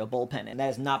editorial bullpen, and that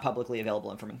is not publicly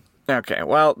available information. Okay,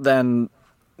 well, then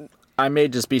I may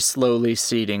just be slowly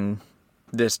ceding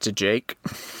this to Jake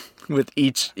with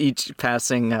each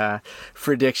passing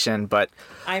prediction, but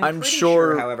I'm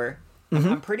sure... However,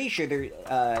 I'm pretty sure there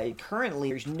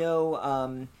currently there's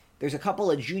no... there's a couple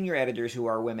of junior editors who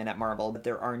are women at Marvel, but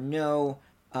there are no...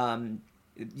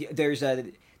 there's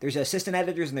assistant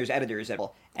editors and there's editors at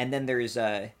Marvel, and then there's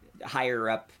higher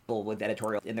up people with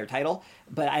editorial in their title,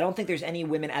 but I don't think there's any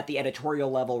women at the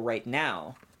editorial level right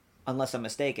now, unless I'm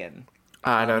mistaken.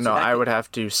 I don't know. I would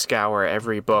have to scour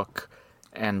every book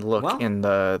and look in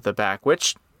the back,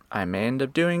 which I may end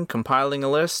up doing, compiling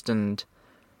a list and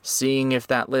seeing if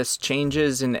that list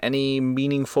changes in any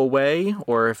meaningful way,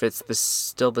 or if it's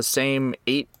still the same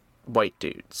 8 white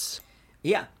dudes.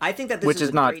 Yeah, I think that this which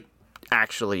is not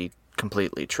actually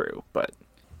completely true, but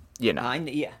I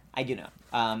do know.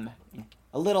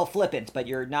 A little flippant, but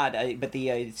you're not. But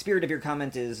the spirit of your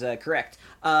comment is correct.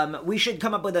 We should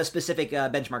come up with a specific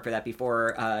benchmark for that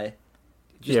before.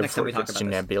 Next time we talk about this.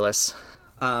 Nebulous.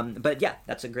 But yeah,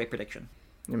 that's a great prediction.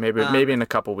 Maybe in a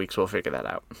couple weeks we'll figure that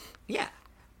out. Yeah.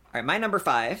 All right, my number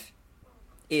 5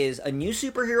 is a new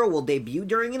superhero will debut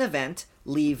during an event,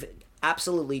 leave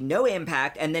absolutely no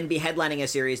impact, and then be headlining a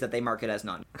series that they market as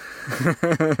non.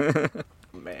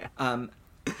 Man.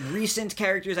 Recent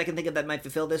characters I can think of that might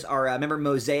fulfill this are, remember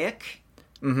Mosaic?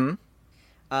 Mm-hmm.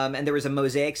 And there was a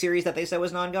Mosaic series that they said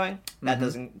was non-going. That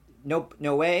doesn't... Nope,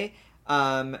 no way.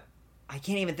 I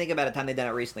can't even think about a time they've done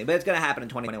it recently, but it's going to happen in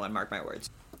 2021, mark my words.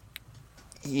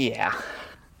 Yeah.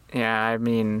 Yeah, I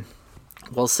mean,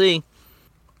 we'll see.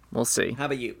 We'll see. How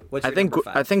about you? What's your number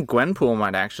 5? I think Gwenpool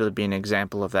might actually be an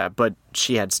example of that, but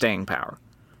she had staying power.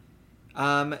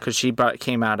 Because she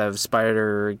came out of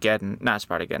Spider-Verse.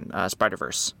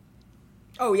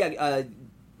 Oh, yeah,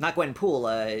 not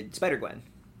Gwenpool, Spider-Gwen.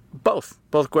 Both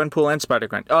Gwenpool and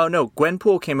Spider-Gwen. Oh no,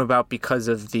 Gwenpool came about because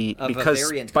of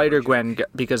Spider-Gwen,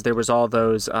 because there was all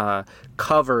those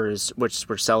covers which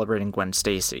were celebrating Gwen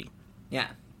Stacy. Yeah.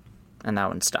 And that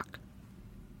one stuck.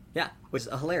 Yeah, which is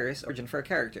a hilarious origin for a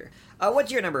character.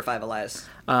 What's your number 5, Elias?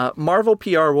 Marvel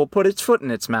PR will put its foot in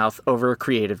its mouth over a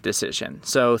creative decision.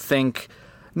 So think,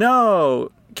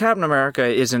 no, Captain America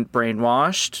isn't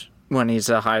brainwashed when he's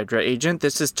a Hydra agent.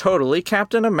 This is totally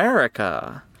Captain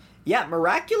America. Yeah,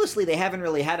 miraculously, they haven't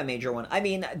really had a major one. I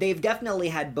mean, they've definitely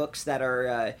had books that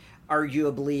are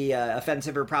arguably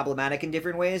offensive or problematic in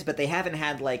different ways, but they haven't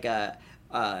had, like, a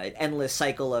endless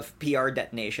cycle of PR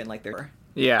detonation like there were.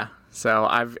 Yeah, so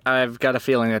I've got a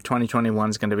feeling that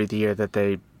 2021 is going to be the year that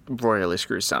they royally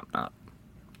screw something up.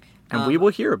 And we will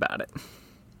hear about it.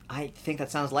 I think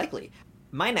that sounds likely.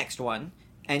 My next one,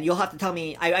 and you'll have to tell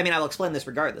me... I mean, I will explain this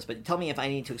regardless, but tell me if I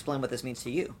need to explain what this means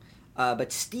to you.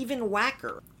 But Stephen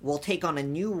Wacker will take on a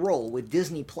new role with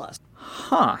Disney+.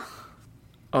 Huh.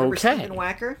 Remember Okay. Stephen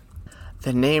Wacker?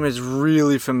 The name is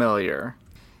really familiar.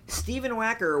 Stephen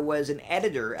Wacker was an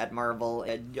editor at Marvel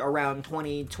around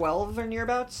 2012 or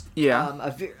nearabouts.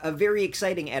 Yeah. A very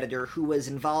exciting editor who was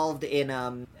involved in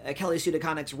Kelly Sue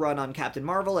DeConnick's run on Captain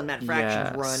Marvel and Matt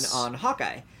Fraction's run on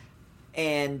Hawkeye.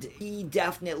 And he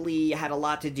definitely had a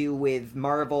lot to do with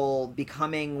Marvel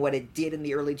becoming what it did in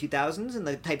the early 2000s and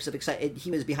the types of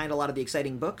he was behind a lot of the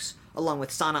exciting books, along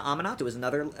with Sana Amanat, who was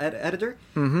another editor.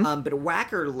 Mm-hmm. But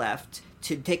Wacker left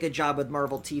to take a job with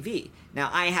Marvel TV. Now,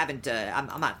 I haven't...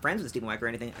 I'm not friends with Stephen Wacker or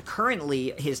anything.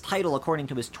 Currently, his title, according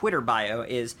to his Twitter bio,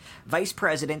 is Vice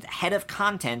President, Head of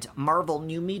Content, Marvel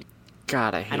New Media.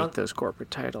 God, I hate those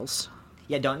corporate titles.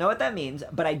 Yeah, don't know what that means,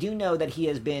 but I do know that he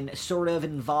has been sort of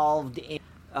involved in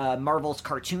Marvel's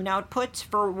cartoon output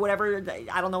for whatever.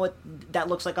 I don't know what that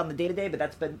looks like on the day-to-day, but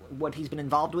that's been what he's been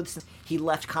involved with since he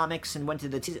left comics and went to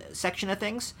the section of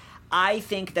things. I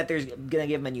think that there's going to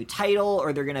give him a new title,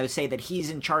 or they're going to say that he's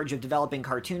in charge of developing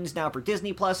cartoons now for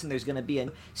Disney Plus, and there's going to be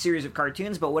a series of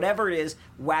cartoons. But whatever it is,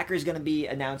 Wacker's going to be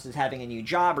announced as having a new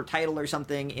job or title or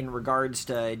something in regards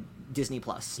to Disney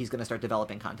Plus. He's going to start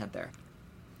developing content there.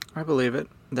 I believe it.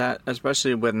 That,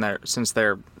 especially since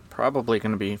they're probably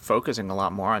going to be focusing a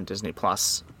lot more on Disney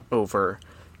Plus over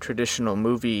traditional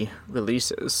movie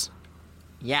releases.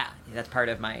 Yeah, that's part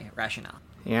of my rationale.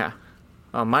 Yeah.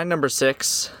 My number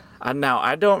 6. Now,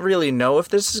 I don't really know if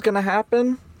this is going to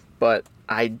happen, but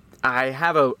I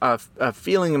have a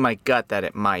feeling in my gut that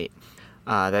it might.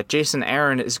 That Jason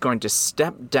Aaron is going to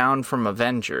step down from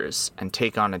Avengers and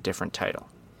take on a different title.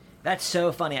 That's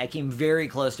so funny. I came very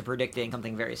close to predicting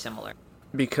something very similar.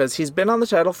 Because he's been on the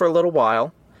title for a little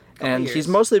while, and he's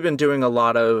mostly been doing a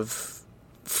lot of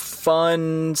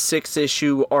fun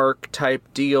 6-issue arc type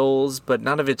deals, but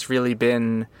none of it's really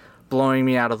been blowing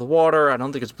me out of the water. I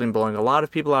don't think it's been blowing a lot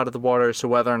of people out of the water, so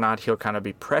whether or not he'll kind of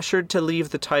be pressured to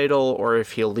leave the title, or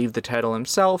if he'll leave the title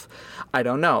himself, I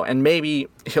don't know. And maybe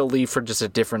he'll leave for just a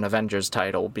different Avengers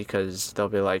title, because they'll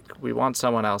be like, we want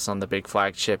someone else on the big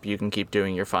flagship, you can keep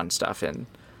doing your fun stuff in.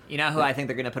 You know who I think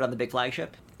they're going to put on the big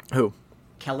flagship? Who?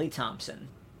 Kelly Thompson.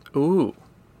 Ooh.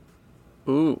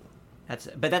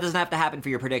 But that doesn't have to happen for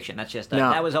your prediction. That's just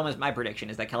that was almost my prediction,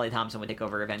 is that Kelly Thompson would take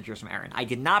over Avengers from Aaron. I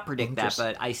did not predict that,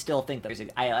 but I still think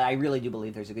I really do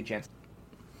believe there's a good chance.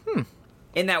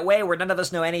 In that way, where none of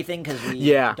us know anything because we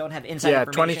don't have inside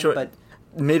information. But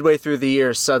midway through the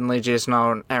year, suddenly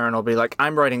Jason Aaron will be like,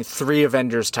 "I'm writing 3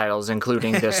 Avengers titles,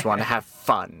 including this one. Have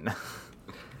fun."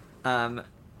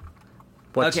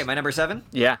 Okay, my number 7.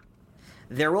 Yeah.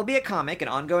 There will be a comic, an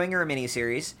ongoing or a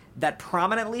miniseries, that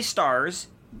prominently stars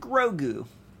Grogu.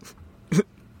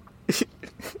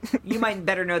 You might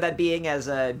better know that being as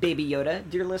Baby Yoda,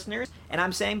 dear listeners. And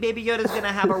I'm saying Baby Yoda's going to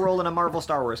have a role in a Marvel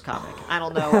Star Wars comic. I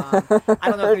don't know. I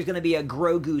don't know if there's going to be a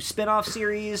Grogu spin-off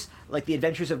series, like The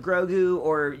Adventures of Grogu,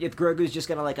 or if Grogu's just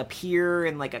going to like appear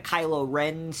in like a Kylo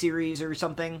Ren series or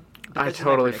something. I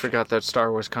totally forgot that Star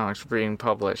Wars comics were being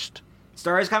published.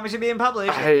 Star Wars comics are being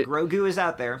published. Grogu is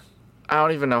out there. I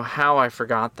don't even know how I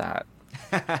forgot that.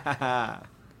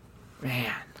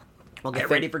 Man. Well, get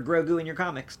ready for Grogu in your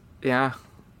comics. Yeah.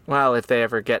 Well, if they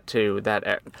ever get to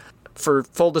that. For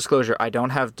full disclosure, I don't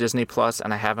have Disney Plus,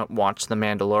 and I haven't watched The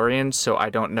Mandalorian, so I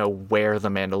don't know where The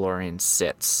Mandalorian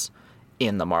sits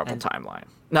in the Marvel timeline.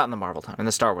 Not in the Marvel timeline, in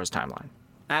the Star Wars timeline.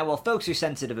 Well, folks are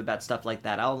sensitive about stuff like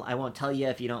that. I won't tell you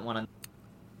if you don't want to.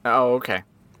 Oh, okay.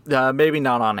 Maybe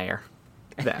not on air.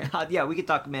 Then. Yeah, we could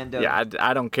talk Mando. Yeah,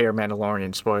 I don't care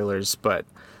Mandalorian spoilers, but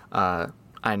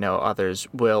I know others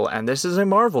will. And this is a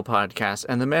Marvel podcast,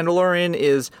 and The Mandalorian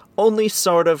is only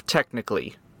sort of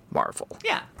technically Marvel.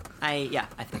 Yeah, I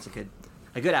think it's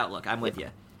a good outlook. I'm with you.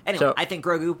 Anyway, I think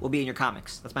Grogu will be in your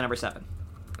comics. That's my number 7.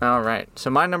 All right. So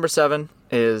my number 7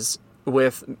 is,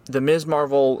 with the Ms.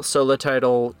 Marvel solo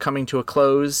title coming to a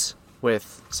close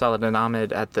with Saladin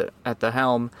Ahmed at the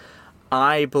helm,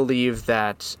 I believe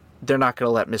that they're not going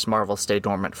to let Ms. Marvel stay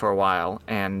dormant for a while,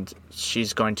 and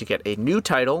she's going to get a new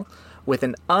title with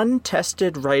an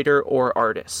untested writer or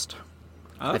artist.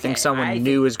 Okay, I think someone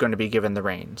new is going to be given the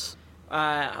reins.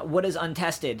 What is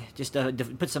untested? Just to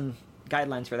put some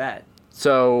guidelines for that.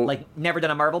 So, like, never done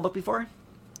a Marvel book before?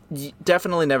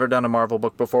 Definitely never done a Marvel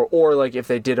book before, or like if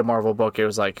they did a Marvel book, it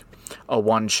was like a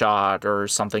one-shot or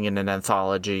something in an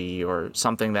anthology or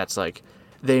something that's like,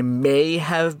 they may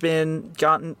have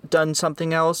done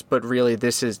something else, but really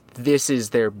this is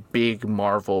their big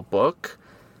Marvel book.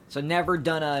 So never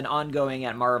done an ongoing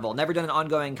at Marvel. Never done an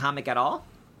ongoing comic at all?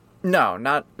 No,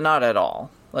 not at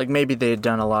all. Like maybe they had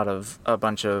done a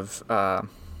bunch of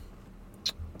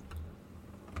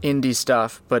indie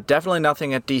stuff, but definitely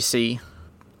nothing at DC.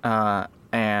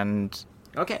 And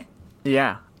okay.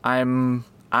 Yeah,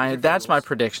 that's my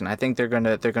prediction. I think they're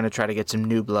gonna try to get some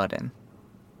new blood in.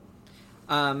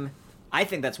 I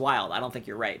think that's wild. I don't think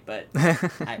you're right, but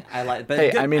I like. But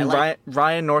hey, I mean,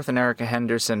 Ryan North and Erica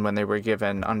Henderson, when they were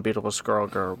given Unbeatable Squirrel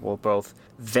Girl, were both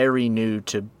very new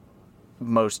to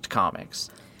most comics.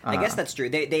 I guess that's true.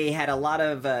 They had a lot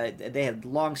of they had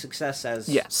long success as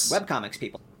webcomics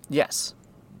people. Yes.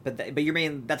 But you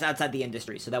mean that's outside the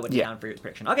industry, so that would be down for your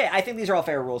prediction. Okay, I think these are all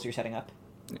fair rules you're setting up.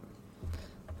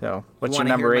 So, what's your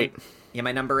number 8?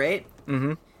 My number 8?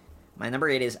 Mm-hmm. My number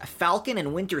 8 is Falcon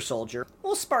and Winter Soldier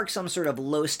will spark some sort of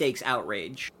low-stakes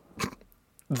outrage.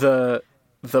 The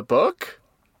book?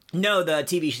 No, the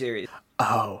TV series.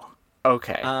 Oh.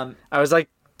 Okay. I was like,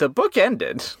 the book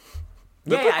ended.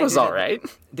 The book was all right.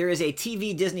 There is a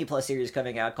TV Disney Plus series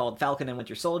coming out called Falcon and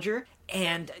Winter Soldier,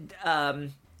 and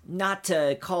not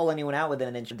to call anyone out within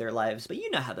an inch of their lives, but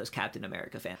you know how those Captain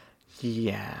America fans.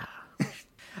 Yeah.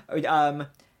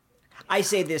 I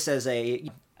say this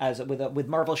with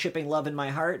Marvel shipping love in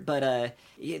my heart, but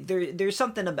there's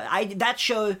something about that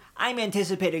show. I'm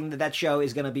anticipating that show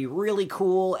is going to be really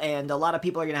cool, and a lot of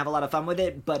people are going to have a lot of fun with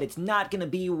it. But it's not going to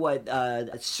be what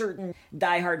certain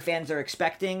diehard fans are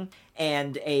expecting,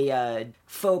 and a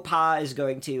faux pas is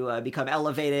going to become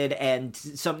elevated, and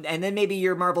then maybe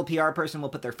your Marvel PR person will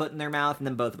put their foot in their mouth, and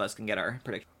then both of us can get our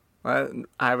prediction.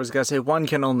 I was gonna say one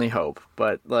can only hope,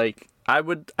 but like I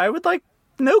would like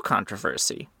no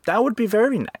controversy. That would be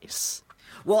very nice.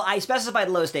 Well, I specified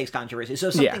low stakes controversy, so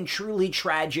if something truly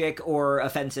tragic or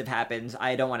offensive happens,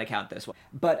 I don't want to count this one.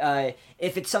 But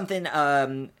if it's something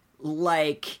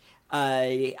like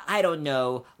I don't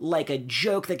know, like a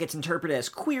joke that gets interpreted as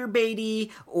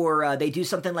queerbaity, or they do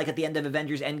something like at the end of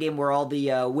Avengers Endgame where all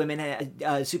the women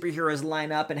superheroes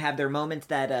line up and have their moments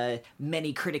that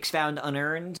many critics found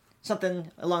unearned.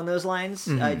 Something along those lines.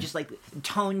 Just like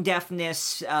tone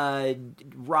deafness,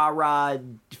 rah-rah,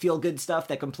 feel-good stuff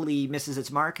that completely misses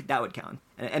its mark, that would count.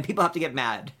 And people have to get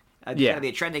mad. It's got to be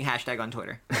a trending hashtag on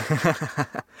Twitter.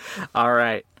 All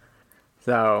right.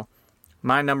 So,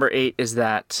 my number 8 is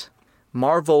that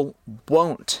Marvel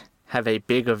won't have a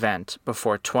big event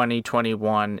before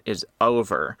 2021 is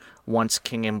over once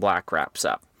King in Black wraps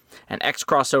up. And X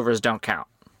crossovers don't count.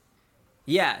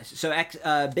 Yeah, so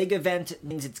big event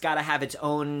means it's got to have its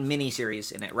own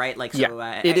miniseries in it, right? Like, so,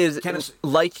 it is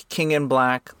like King in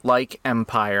Black, like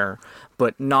Empire,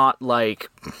 but not like,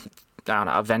 I don't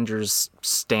know, Avengers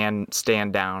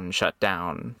stand down, shut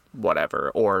down,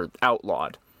 whatever, or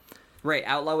Outlawed. Right,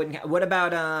 Outlaw wouldn't. What about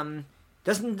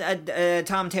doesn't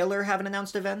Tom Taylor have an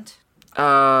announced event?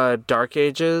 Dark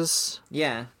Ages.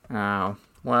 Yeah. Oh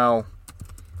well.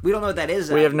 We don't know what that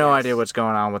is. We have no idea what's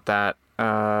going on with that.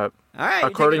 All right,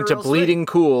 according to Bleeding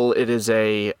Cool, it is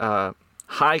a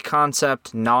high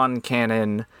concept,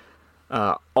 non-canon,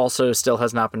 also still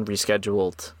has not been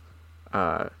rescheduled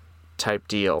type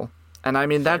deal. And I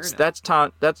mean that's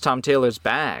Tom Taylor's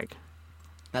bag.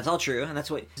 That's all true, and that's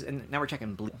what. And now we're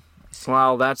checking Bleeding.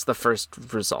 Well, that's the first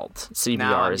result.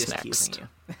 CBR is next.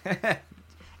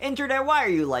 Internet, why are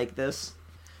you like this?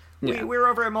 Yeah. We're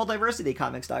over at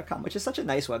multiversitycomics.com, which is such a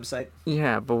nice website.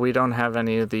 Yeah, but we don't have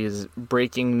any of these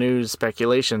breaking news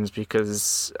speculations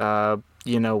because, we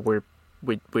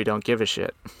don't give a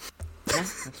shit. Yeah,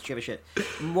 let's give a shit.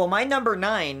 Well, my number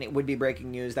 9 would be breaking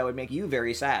news that would make you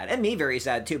very sad, and me very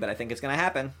sad too, but I think it's going to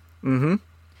happen.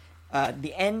 Mm-hmm.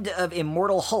 The end of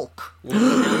Immortal Hulk will be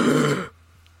announced.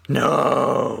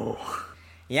 No!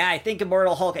 Yeah, I think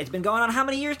Immortal Hulk, it's been going on how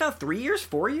many years now? 3 years?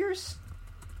 4 years?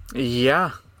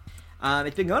 Yeah.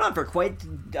 It's been going on for quite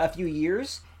a few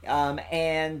years,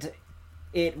 and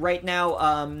it right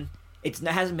now it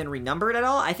hasn't been renumbered at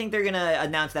all. I think they're gonna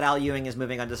announce that Al Ewing is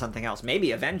moving on to something else,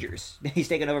 maybe Avengers. He's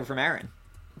taking over from Aaron.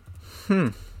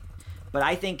 But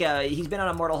I think he's been on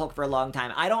Immortal Hulk for a long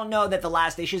time. I don't know that the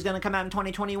last issue is gonna come out in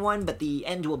 2021, but the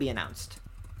end will be announced.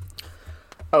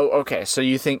 Oh, okay. So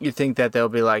you think that they'll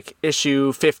be like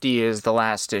issue 50 is the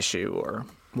last issue, or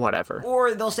whatever.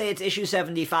 Or they'll say it's issue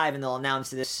 75 and they'll announce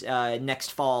this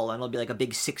next fall and it'll be like a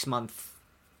big 6-month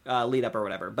lead up or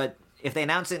whatever. But if they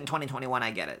announce it in 2021,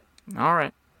 I get it. All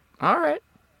right.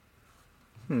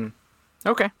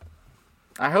 Okay.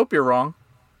 I hope you're wrong.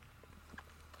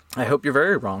 I hope you're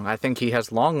very wrong. I think he has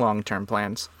long-term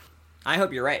plans. I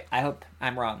hope you're right. I hope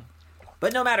I'm wrong.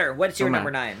 But no matter, what's your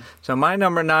number 9? So my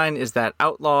number 9 is that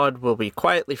Outlawed will be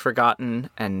quietly forgotten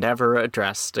and never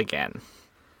addressed again.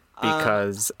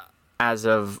 Because as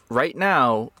of right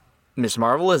now, Ms.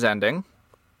 Marvel is ending,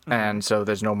 and so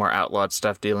there's no more Outlawed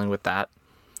stuff dealing with that.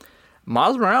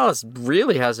 Miles Morales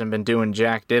really hasn't been doing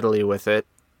jack diddly with it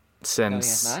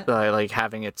since like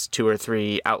having its 2 or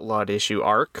 3 Outlawed issue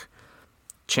arc.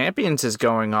 Champions is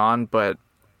going on, but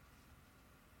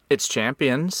it's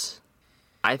Champions.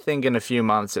 I think in a few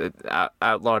months,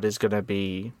 Outlawed is going to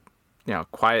be,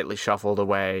 quietly shuffled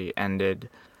away,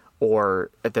 ended, or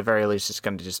at the very least, it's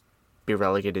going to just be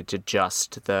relegated to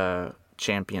just the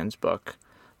Champions book.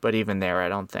 But even there, I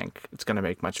don't think it's going to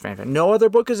make much fanfare. No other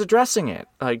book is addressing it.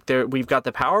 Like we've got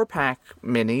the Power Pack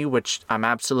mini, which I'm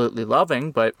absolutely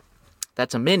loving, but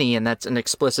that's a mini, and that's an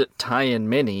explicit tie-in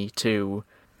mini to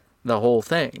the whole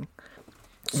thing.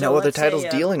 So no other titles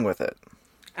dealing with it.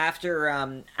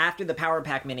 After the Power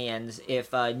Pack mini ends,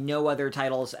 if no other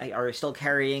titles are still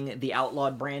carrying the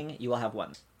Outlawed branding, you will have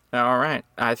one. All right.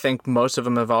 I think most of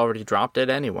them have already dropped it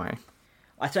anyway.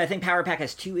 So I think Power Pack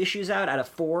has 2 issues out of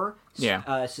 4.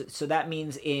 Yeah. So that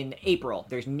means in April,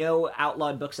 there's no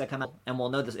outlawed books that come out, and we'll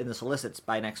know this in the solicits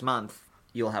by next month.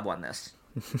 You'll have won this.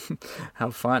 How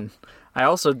fun.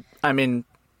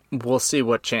 We'll see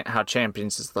how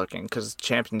Champions is looking, because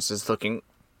Champions is looking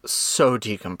so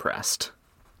decompressed.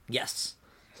 Yes.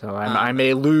 So I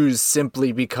may lose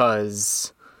simply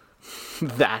because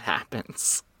that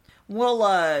happens. We'll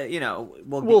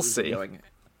We'll see. Going.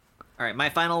 All right, my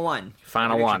final one.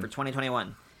 Final one for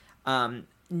 2021.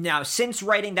 Now, since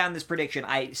writing down this prediction,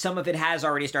 some of it has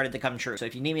already started to come true. So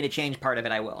if you need me to change part of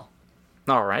it, I will.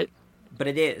 All right. But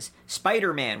it is.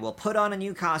 Spider-Man will put on a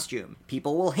new costume.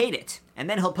 People will hate it. And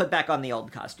then he'll put back on the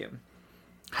old costume.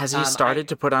 Has he started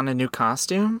to put on a new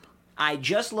costume? I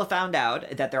just found out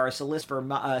that there are solicits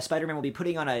for Spider-Man will be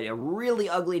putting on a really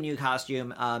ugly new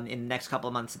costume in the next couple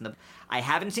of months. I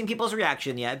haven't seen people's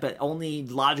reaction yet, but only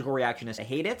logical reaction is I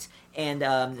hate it. And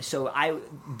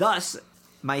thus,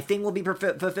 my thing will be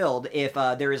fulfilled if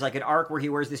there is like an arc where he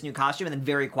wears this new costume and then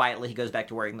very quietly he goes back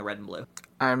to wearing the red and blue.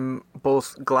 I'm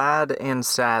both glad and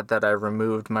sad that I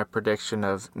removed my prediction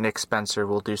of Nick Spencer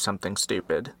will do something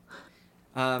stupid.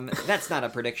 That's not a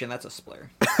prediction, that's a splur.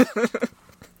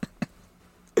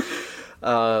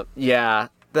 Yeah,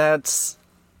 that's,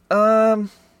 I'll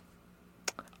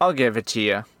give it to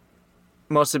you.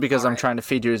 Mostly because I'm trying to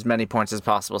feed you as many points as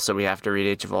possible, so we have to read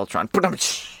Age of Ultron.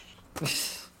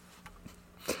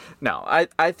 No,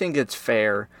 I think it's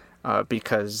fair,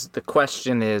 because the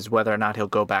question is whether or not he'll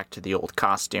go back to the old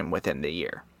costume within the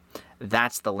year.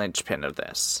 That's the linchpin of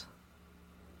this.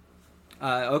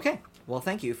 Okay. Well,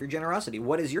 thank you for your generosity.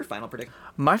 What is your final prediction?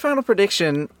 My final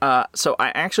prediction, so I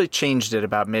actually changed it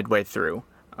about midway through,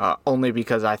 only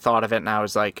because I thought of it and I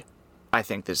was like, I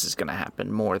think this is going to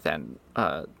happen more than...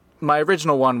 my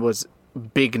original one was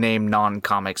big name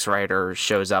non-comics writer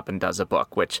shows up and does a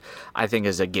book, which I think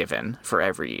is a given for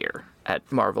every year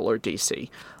at Marvel or DC.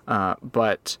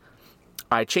 But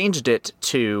I changed it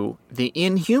to the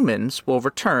Inhumans will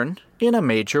return in a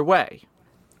major way.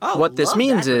 Oh, what this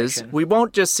means is prediction. we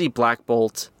won't just see Black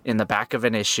Bolt in the back of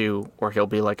an issue or he'll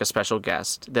be like a special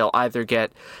guest. They'll either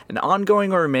get an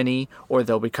ongoing or a mini, or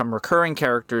they'll become recurring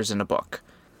characters in a book.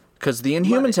 Because the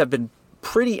Inhumans have been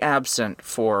pretty absent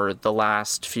for the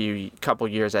last couple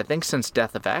years, I think since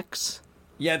Death of X.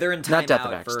 Yeah, they're in timeout. Not Death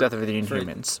of X, Death of the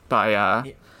Inhumans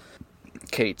by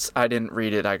Cates. I didn't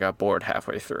read it, I got bored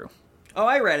halfway through. Oh,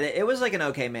 I read it. It was like an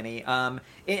okay mini.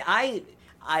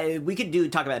 We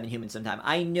could talk about Inhumans sometime.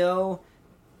 I know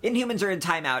Inhumans are in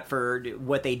timeout for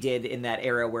what they did in that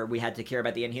era where we had to care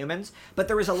about the Inhumans, but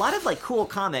there was a lot of like cool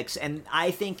comics, and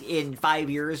I think in 5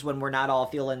 years when we're not all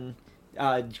feeling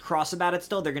cross about it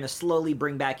still, they're going to slowly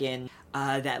bring back in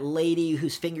that lady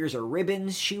whose fingers are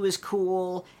ribbons. She was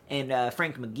cool, and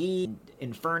Frank McGee,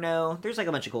 Inferno. There's like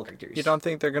a bunch of cool characters. You don't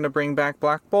think they're going to bring back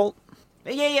Black Bolt?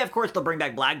 Yeah, of course they'll bring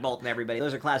back Black Bolt and everybody.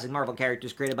 Those are classic Marvel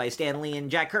characters created by Stan Lee and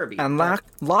Jack Kirby. And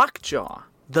Lockjaw,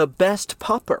 the best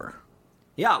pupper.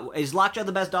 Yeah, is Lockjaw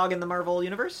the best dog in the Marvel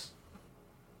universe?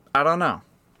 I don't know.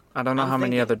 I don't know how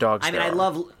many other dogs there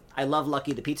are. I love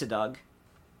Lucky the Pizza Dog.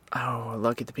 Oh,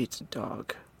 Lucky the Pizza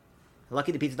Dog.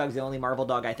 Lucky the Pizza Dog's the only Marvel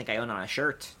dog I think I own on a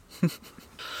shirt.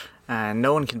 And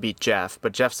no one can beat Jeff,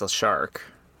 but Jeff's a shark.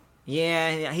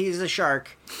 Yeah, he's a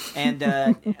shark.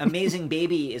 And Amazing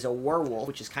Baby is a werewolf,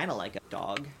 which is kind of like a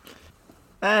dog.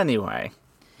 Anyway,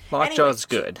 Lockjaw's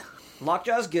good.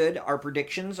 Lockjaw's good. Our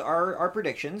predictions are our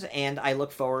predictions, and I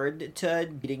look forward to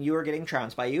beating you or getting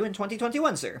trounced by you in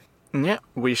 2021, sir. Yeah,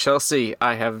 we shall see.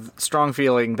 I have strong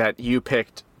feeling that you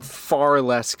picked far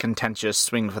less contentious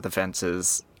swing for the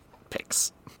fences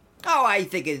picks. Oh, I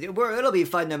think it'll be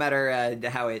fun no matter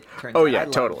how it turns out. Oh, yeah,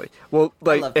 totally. Well,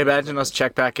 like, imagine us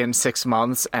check back in 6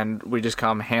 months and we just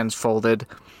come hands folded.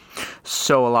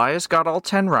 So Elias got all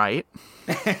 10 right.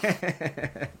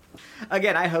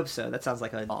 Again, I hope so. That sounds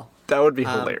like a ball. That would be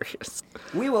hilarious.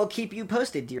 We will keep you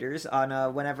posted, dears,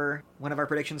 on whenever one of our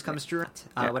predictions comes true.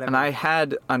 Whatever. And I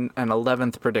had an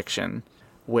 11th prediction,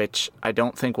 which I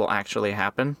don't think will actually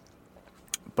happen,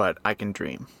 but I can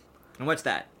dream. And what's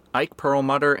that? Ike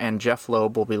Perlmutter and Jeff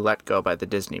Loeb will be let go by the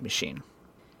Disney machine.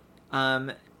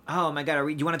 Oh my god, do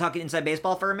you want to talk inside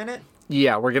baseball for a minute?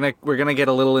 Yeah, we're gonna get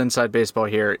a little inside baseball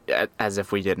here, as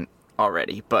if we didn't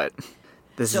already, but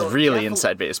this is really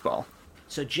inside baseball.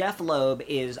 So Jeff Loeb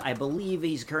is, I believe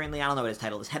he's currently, I don't know what his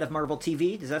title is, head of Marvel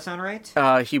TV? Does that sound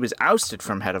right? He was ousted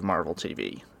from head of Marvel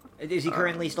TV. Does he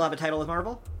currently still have a title with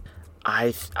Marvel?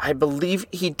 I believe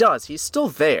he does. He's still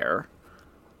there,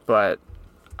 but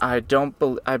I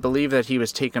believe that he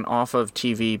was taken off of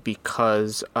TV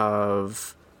because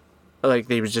of, like,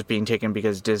 they was just being taken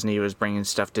because Disney was bringing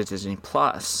stuff to Disney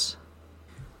Plus.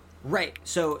 Right.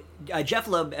 So Jeff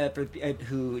Loeb, for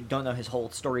who don't know his whole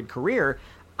storied career,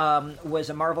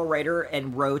 was a Marvel writer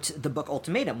and wrote the book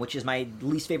Ultimatum, which is my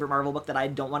least favorite Marvel book that I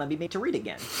don't want to be made to read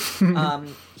again.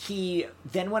 He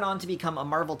then went on to become a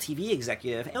Marvel TV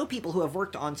executive. I know people who have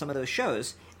worked on some of those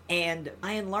shows, and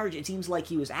by and large, it seems like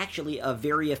he was actually a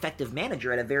very effective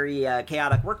manager at a very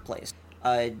chaotic workplace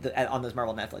on those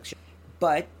Marvel Netflix shows.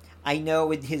 But I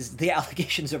know the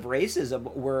allegations of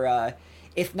racism were...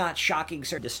 if not shocking,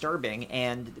 so disturbing,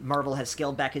 and Marvel has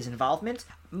scaled back his involvement.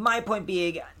 My point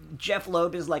being, Jeff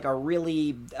Loeb is like a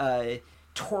really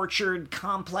tortured,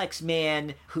 complex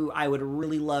man who I would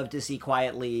really love to see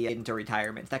quietly into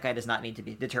retirement. That guy does not need to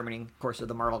be determining the course of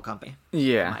the Marvel company,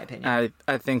 yeah, in my opinion.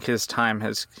 I think his time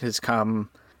has come,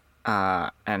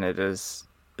 and it is...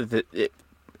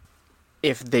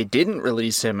 if they didn't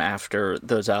release him after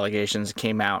those allegations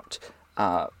came out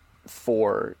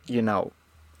for,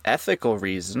 ethical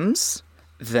reasons,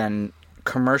 then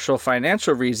commercial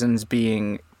financial reasons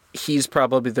being he's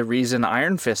probably the reason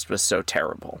Iron Fist was so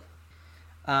terrible.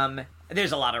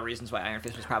 There's a lot of reasons why Iron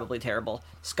Fist was probably terrible.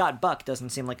 Scott Buck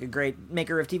doesn't seem like a great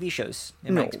maker of TV shows,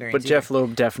 in my experience. But Jeff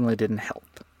Loeb definitely didn't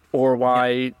help. Or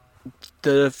why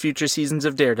the future seasons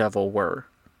of Daredevil were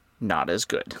not as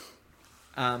good.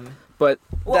 But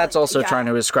that's also trying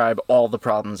to ascribe all the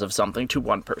problems of something to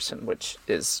one person, which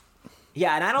is...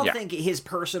 Yeah, and I don't think his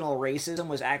personal racism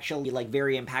was actually,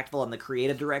 very impactful on the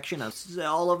creative direction of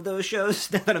all of those shows.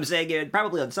 That's what I'm saying.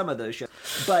 Probably on some of those shows.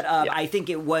 But I think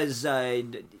it was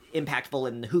impactful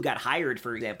in who got hired,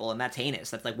 for example, and that's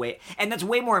heinous. That's, that's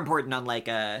way more important on,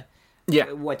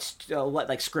 what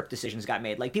script decisions got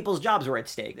made. People's jobs were at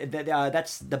stake.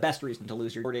 That's the best reason to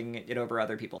lose your recording it over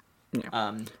other people.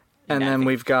 Yeah. And then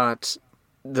we've got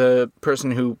the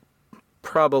person who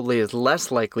probably is less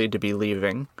likely to be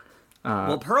leaving.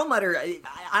 Well, Perlmutter,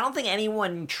 I don't think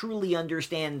anyone truly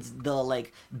understands the,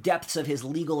 depths of his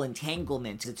legal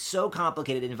entanglements. It's so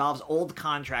complicated. It involves old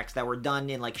contracts that were done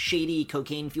in, shady,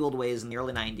 cocaine-fueled ways in the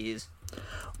early 90s.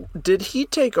 Did he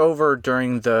take over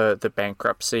during the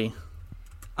bankruptcy?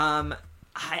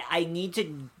 I need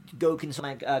to go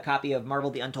consult my copy of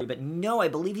Marvel the Untold, but no, I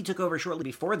believe he took over shortly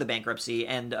before the bankruptcy,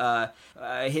 and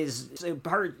his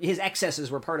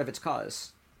excesses were part of its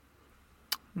cause.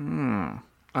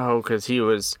 Oh, because he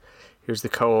was the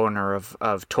co-owner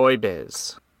of Toy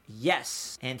Biz.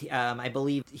 Yes, and I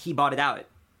believe he bought it out.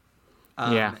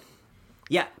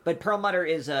 Yeah, but Perlmutter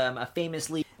is a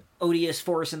famously odious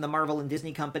force in the Marvel and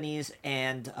Disney companies,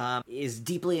 and is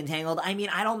deeply entangled. I mean,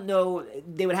 I don't know.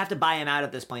 They would have to buy him out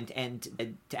at this point and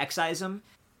to excise him.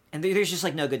 And there's just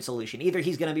no good solution. Either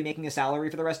he's going to be making a salary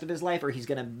for the rest of his life, or he's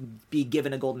going to be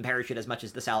given a golden parachute as much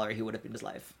as the salary he would have in his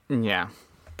life. Yeah,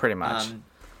 pretty much.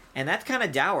 And that's kind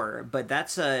of dour, but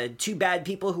that's two bad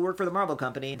people who work for the Marvel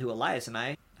company, who Elias and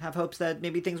I have hopes that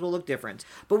maybe things will look different.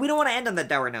 But we don't want to end on that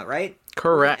dour note, right?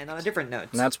 Correct. And on a different note.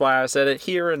 And that's why I said it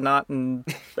here and not in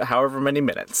however many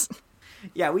minutes.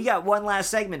 Yeah, we got one last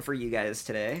segment for you guys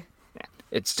today. Yeah.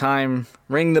 It's time.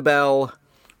 Ring the bell.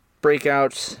 Break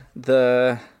out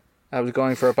the... I was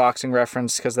going for a boxing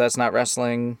reference because that's not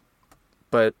wrestling.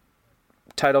 But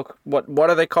title... What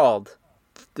are they called?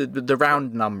 The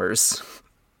round numbers.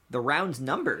 The round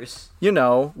numbers?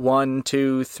 1,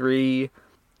 2, 3.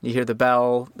 You hear the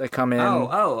bell. They come in.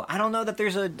 Oh. I don't know that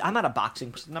there's I'm not a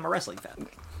boxing person. I'm a wrestling fan.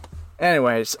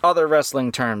 Anyways, other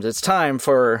wrestling terms. It's time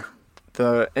for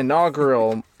the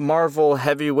inaugural Marvel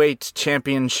Heavyweight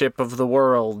Championship of the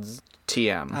World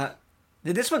TM.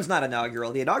 This one's not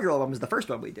inaugural. The inaugural one was the first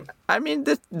one we did. I mean,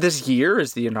 this year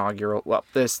is the inaugural. Well,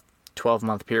 this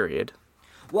 12-month period.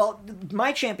 Well,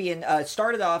 my champion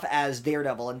started off as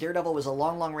Daredevil, and Daredevil was a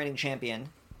long reigning champion.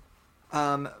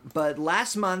 But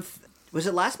last month... Was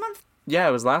it last month? Yeah,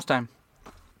 it was last time.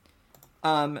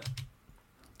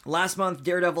 Last month,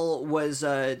 Daredevil was...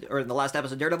 or in the last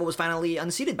episode, Daredevil was finally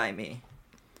unseated by me.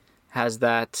 Has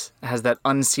that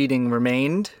unseating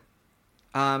remained?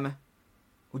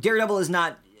 Daredevil is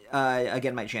not,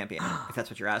 again, my champion, if that's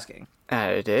what you're asking.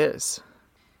 It is.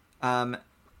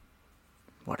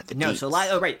 What are the No, deets?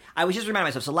 so... right. I was just reminding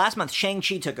myself. So last month,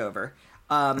 Shang-Chi took over.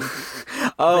 So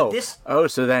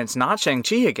then it's not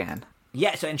Shang-Chi again.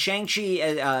 Yeah, and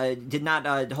Shang-Chi did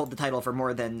not hold the title for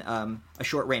more than a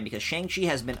short reign, because Shang-Chi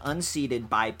has been unseated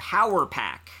by Power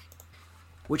Pack,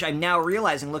 which I'm now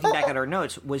realizing, looking back at our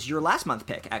notes, was your last month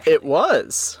pick, actually. It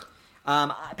was.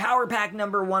 Power Pack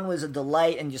number 1 was a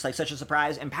delight and just such a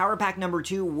surprise, and Power Pack number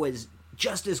 2 was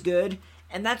just as good,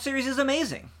 and that series is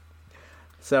amazing.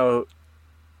 So,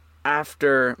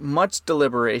 after much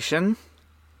deliberation,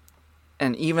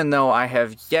 and even though I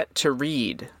have yet to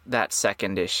read that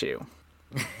second issue,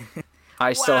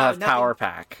 I still have Power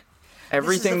Pack.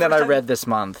 Everything that I read this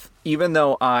month, even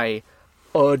though I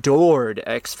adored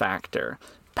X Factor,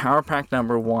 Power Pack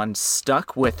number 1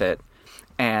 stuck with it,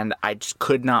 and I just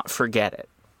could not forget it.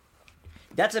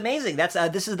 That's amazing.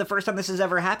 This is the first time this has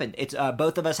ever happened. It's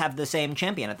both of us have the same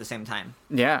champion at the same time.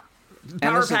 Yeah.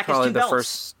 Power and this Pack is probably is 2 the belts.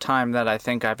 first time that I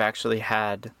think I've actually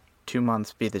had 2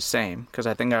 months be the same, because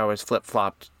I think I always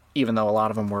flip-flopped, even though a lot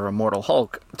of them were Immortal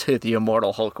Hulk, to the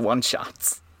Immortal Hulk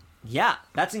one-shots. Yeah,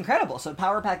 that's incredible. So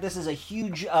Power Pack, this is a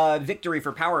huge victory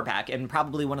for Power Pack, and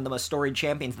probably one of the most storied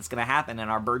champions that's going to happen in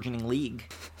our burgeoning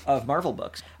league of Marvel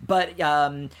books. But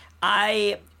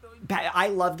I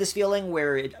love this feeling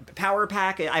where Power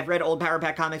Pack, I've read old Power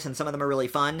Pack comics, and some of them are really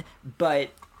fun, but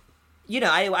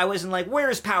I wasn't like,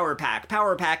 where's Power Pack?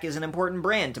 Power Pack is an important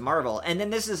brand to Marvel. And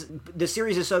then the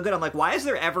series is so good, I'm like, why is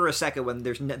there ever a second when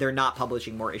they're not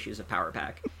publishing more issues of Power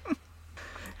Pack?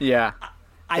 Yeah.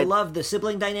 I love the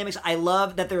sibling dynamics. I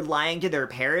love that they're lying to their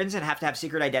parents and have to have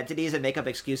secret identities and make up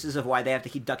excuses of why they have to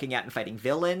keep ducking out and fighting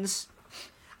villains.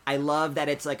 I love that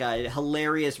it's like a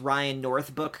hilarious Ryan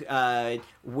North book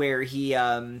where he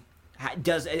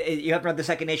does... You haven't read the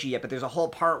second issue yet, but there's a whole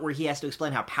part where he has to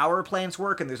explain how power plants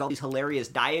work, and there's all these hilarious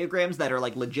diagrams that are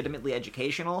like legitimately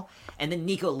educational. And then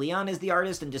Nico Leon is the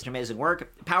artist and just amazing work.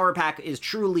 Power Pack is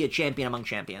truly a champion among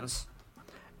champions.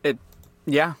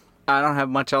 Yeah, I don't have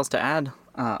much else to add.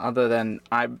 Other than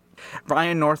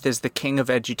Ryan North is the king of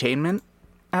edutainment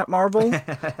at Marvel,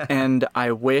 and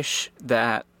I wish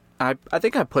that I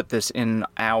think I put this in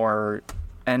our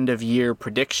end of year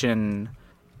prediction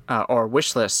or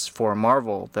wish lists for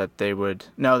Marvel that they would.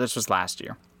 No, this was last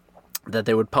year, that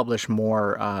they would publish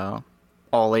more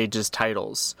all ages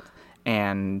titles,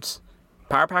 and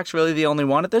Power Pack's really the only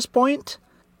one at this point,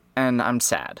 and I'm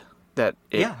sad that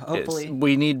it hopefully is.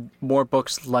 We need more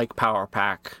books like Power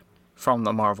Pack from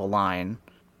the Marvel line,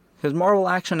 because Marvel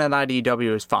action at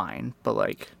IDW is fine, but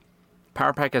like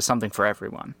Power Pack is something for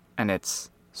everyone, and it's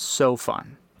so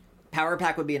fun. Power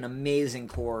Pack would be an amazing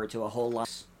core to a whole lot.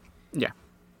 Yeah.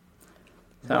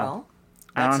 So, Well,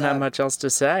 I don't have much else to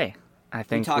say. I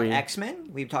think we talked X-Men,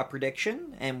 we've talked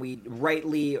prediction, and we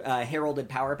rightly heralded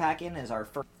Power Pack in as our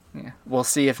first. Yeah. We'll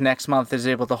see if next month is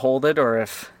able to hold it, or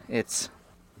if it's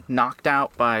knocked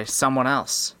out by someone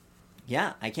else.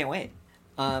 Yeah, I can't wait.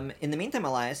 In the meantime,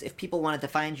 Elias, if people wanted to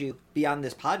find you beyond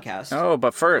this podcast... Oh,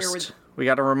 but first, we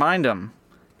got to remind them.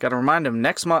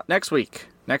 Next week,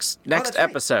 next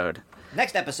episode. Right.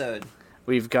 Next episode.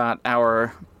 We've got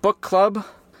our book club,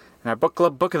 and our book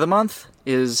club book of the month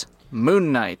is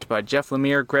Moon Knight by Jeff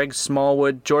Lemire, Greg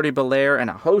Smallwood, Jordie Bellaire, and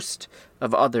a host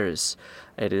of others.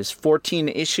 It is 14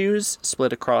 issues,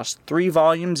 split across 3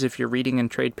 volumes if you're reading in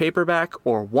trade paperback,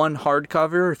 or 1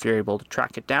 hardcover if you're able to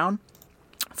track it down.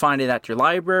 Find it at your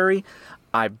library.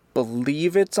 I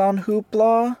believe it's on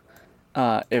Hoopla.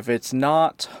 If it's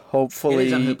not, hopefully... It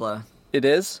is on Hoopla. It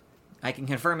is? I can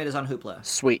confirm it is on Hoopla.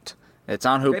 Sweet. It's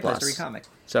on Hoopla. Great place to read comics.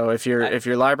 So if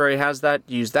your library has that,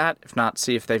 use that. If not,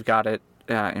 see if they've got it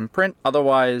in print.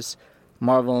 Otherwise,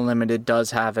 Marvel Unlimited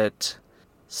does have it.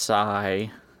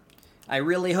 Sigh. I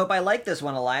really hope I like this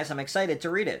one, Elias. I'm excited to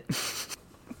read it.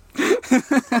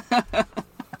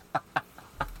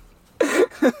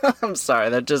 I'm sorry,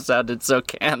 that just sounded so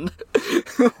canned.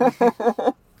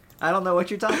 I don't know what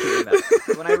you're talking about.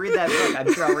 When I read that book,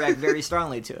 I'm sure I'll react very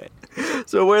strongly to it.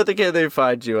 So where can they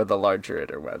find you on the larger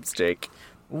interwebs, Jake?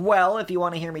 Well, if you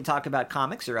want to hear me talk about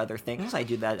comics or other things, I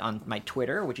do that on my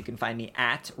Twitter, which you can find me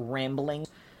at Rambling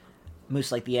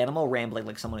Moose like the animal, rambling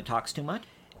like someone who talks too much.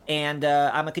 And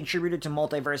I'm a contributor to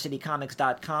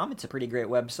multiversitycomics.com. It's a pretty great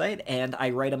website, and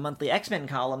I write a monthly X-Men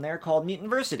column there called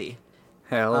Multiversity.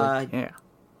 Hell yeah.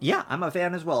 Yeah, I'm a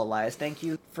fan as well, Elias. Thank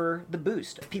you for the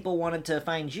boost. If people wanted to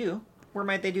find you, where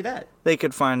might they do that? They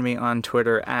could find me on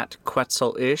Twitter at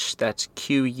Quetzalish. That's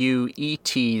Quetzelish.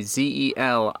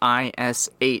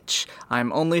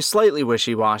 I'm only slightly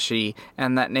wishy-washy,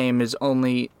 and that name is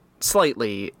only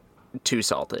slightly too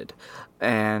salted.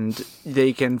 And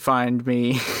they can find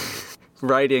me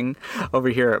writing over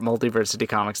here at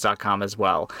multiversitycomics.com as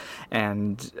well.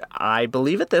 And I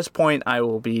believe at this point I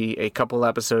will be a couple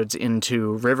episodes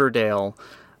into Riverdale,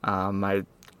 my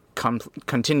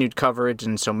continued coverage,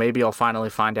 and so maybe I'll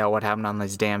finally find out what happened on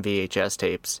these damn VHS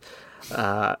tapes.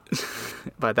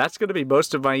 But that's going to be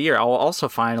most of my year. I'll also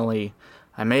finally,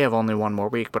 I may have only one more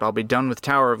week, but I'll be done with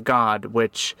Tower of God,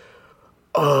 which,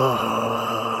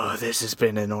 oh, this has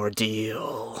been an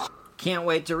ordeal. Can't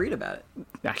wait to read about it.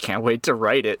 I can't wait to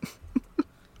write it.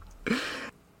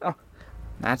 Oh,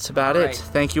 that's about all it. right.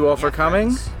 Thank you all for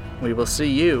coming. Friends. We will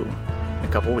see you in a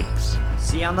couple weeks.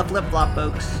 See you on the flip-flop,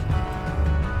 folks.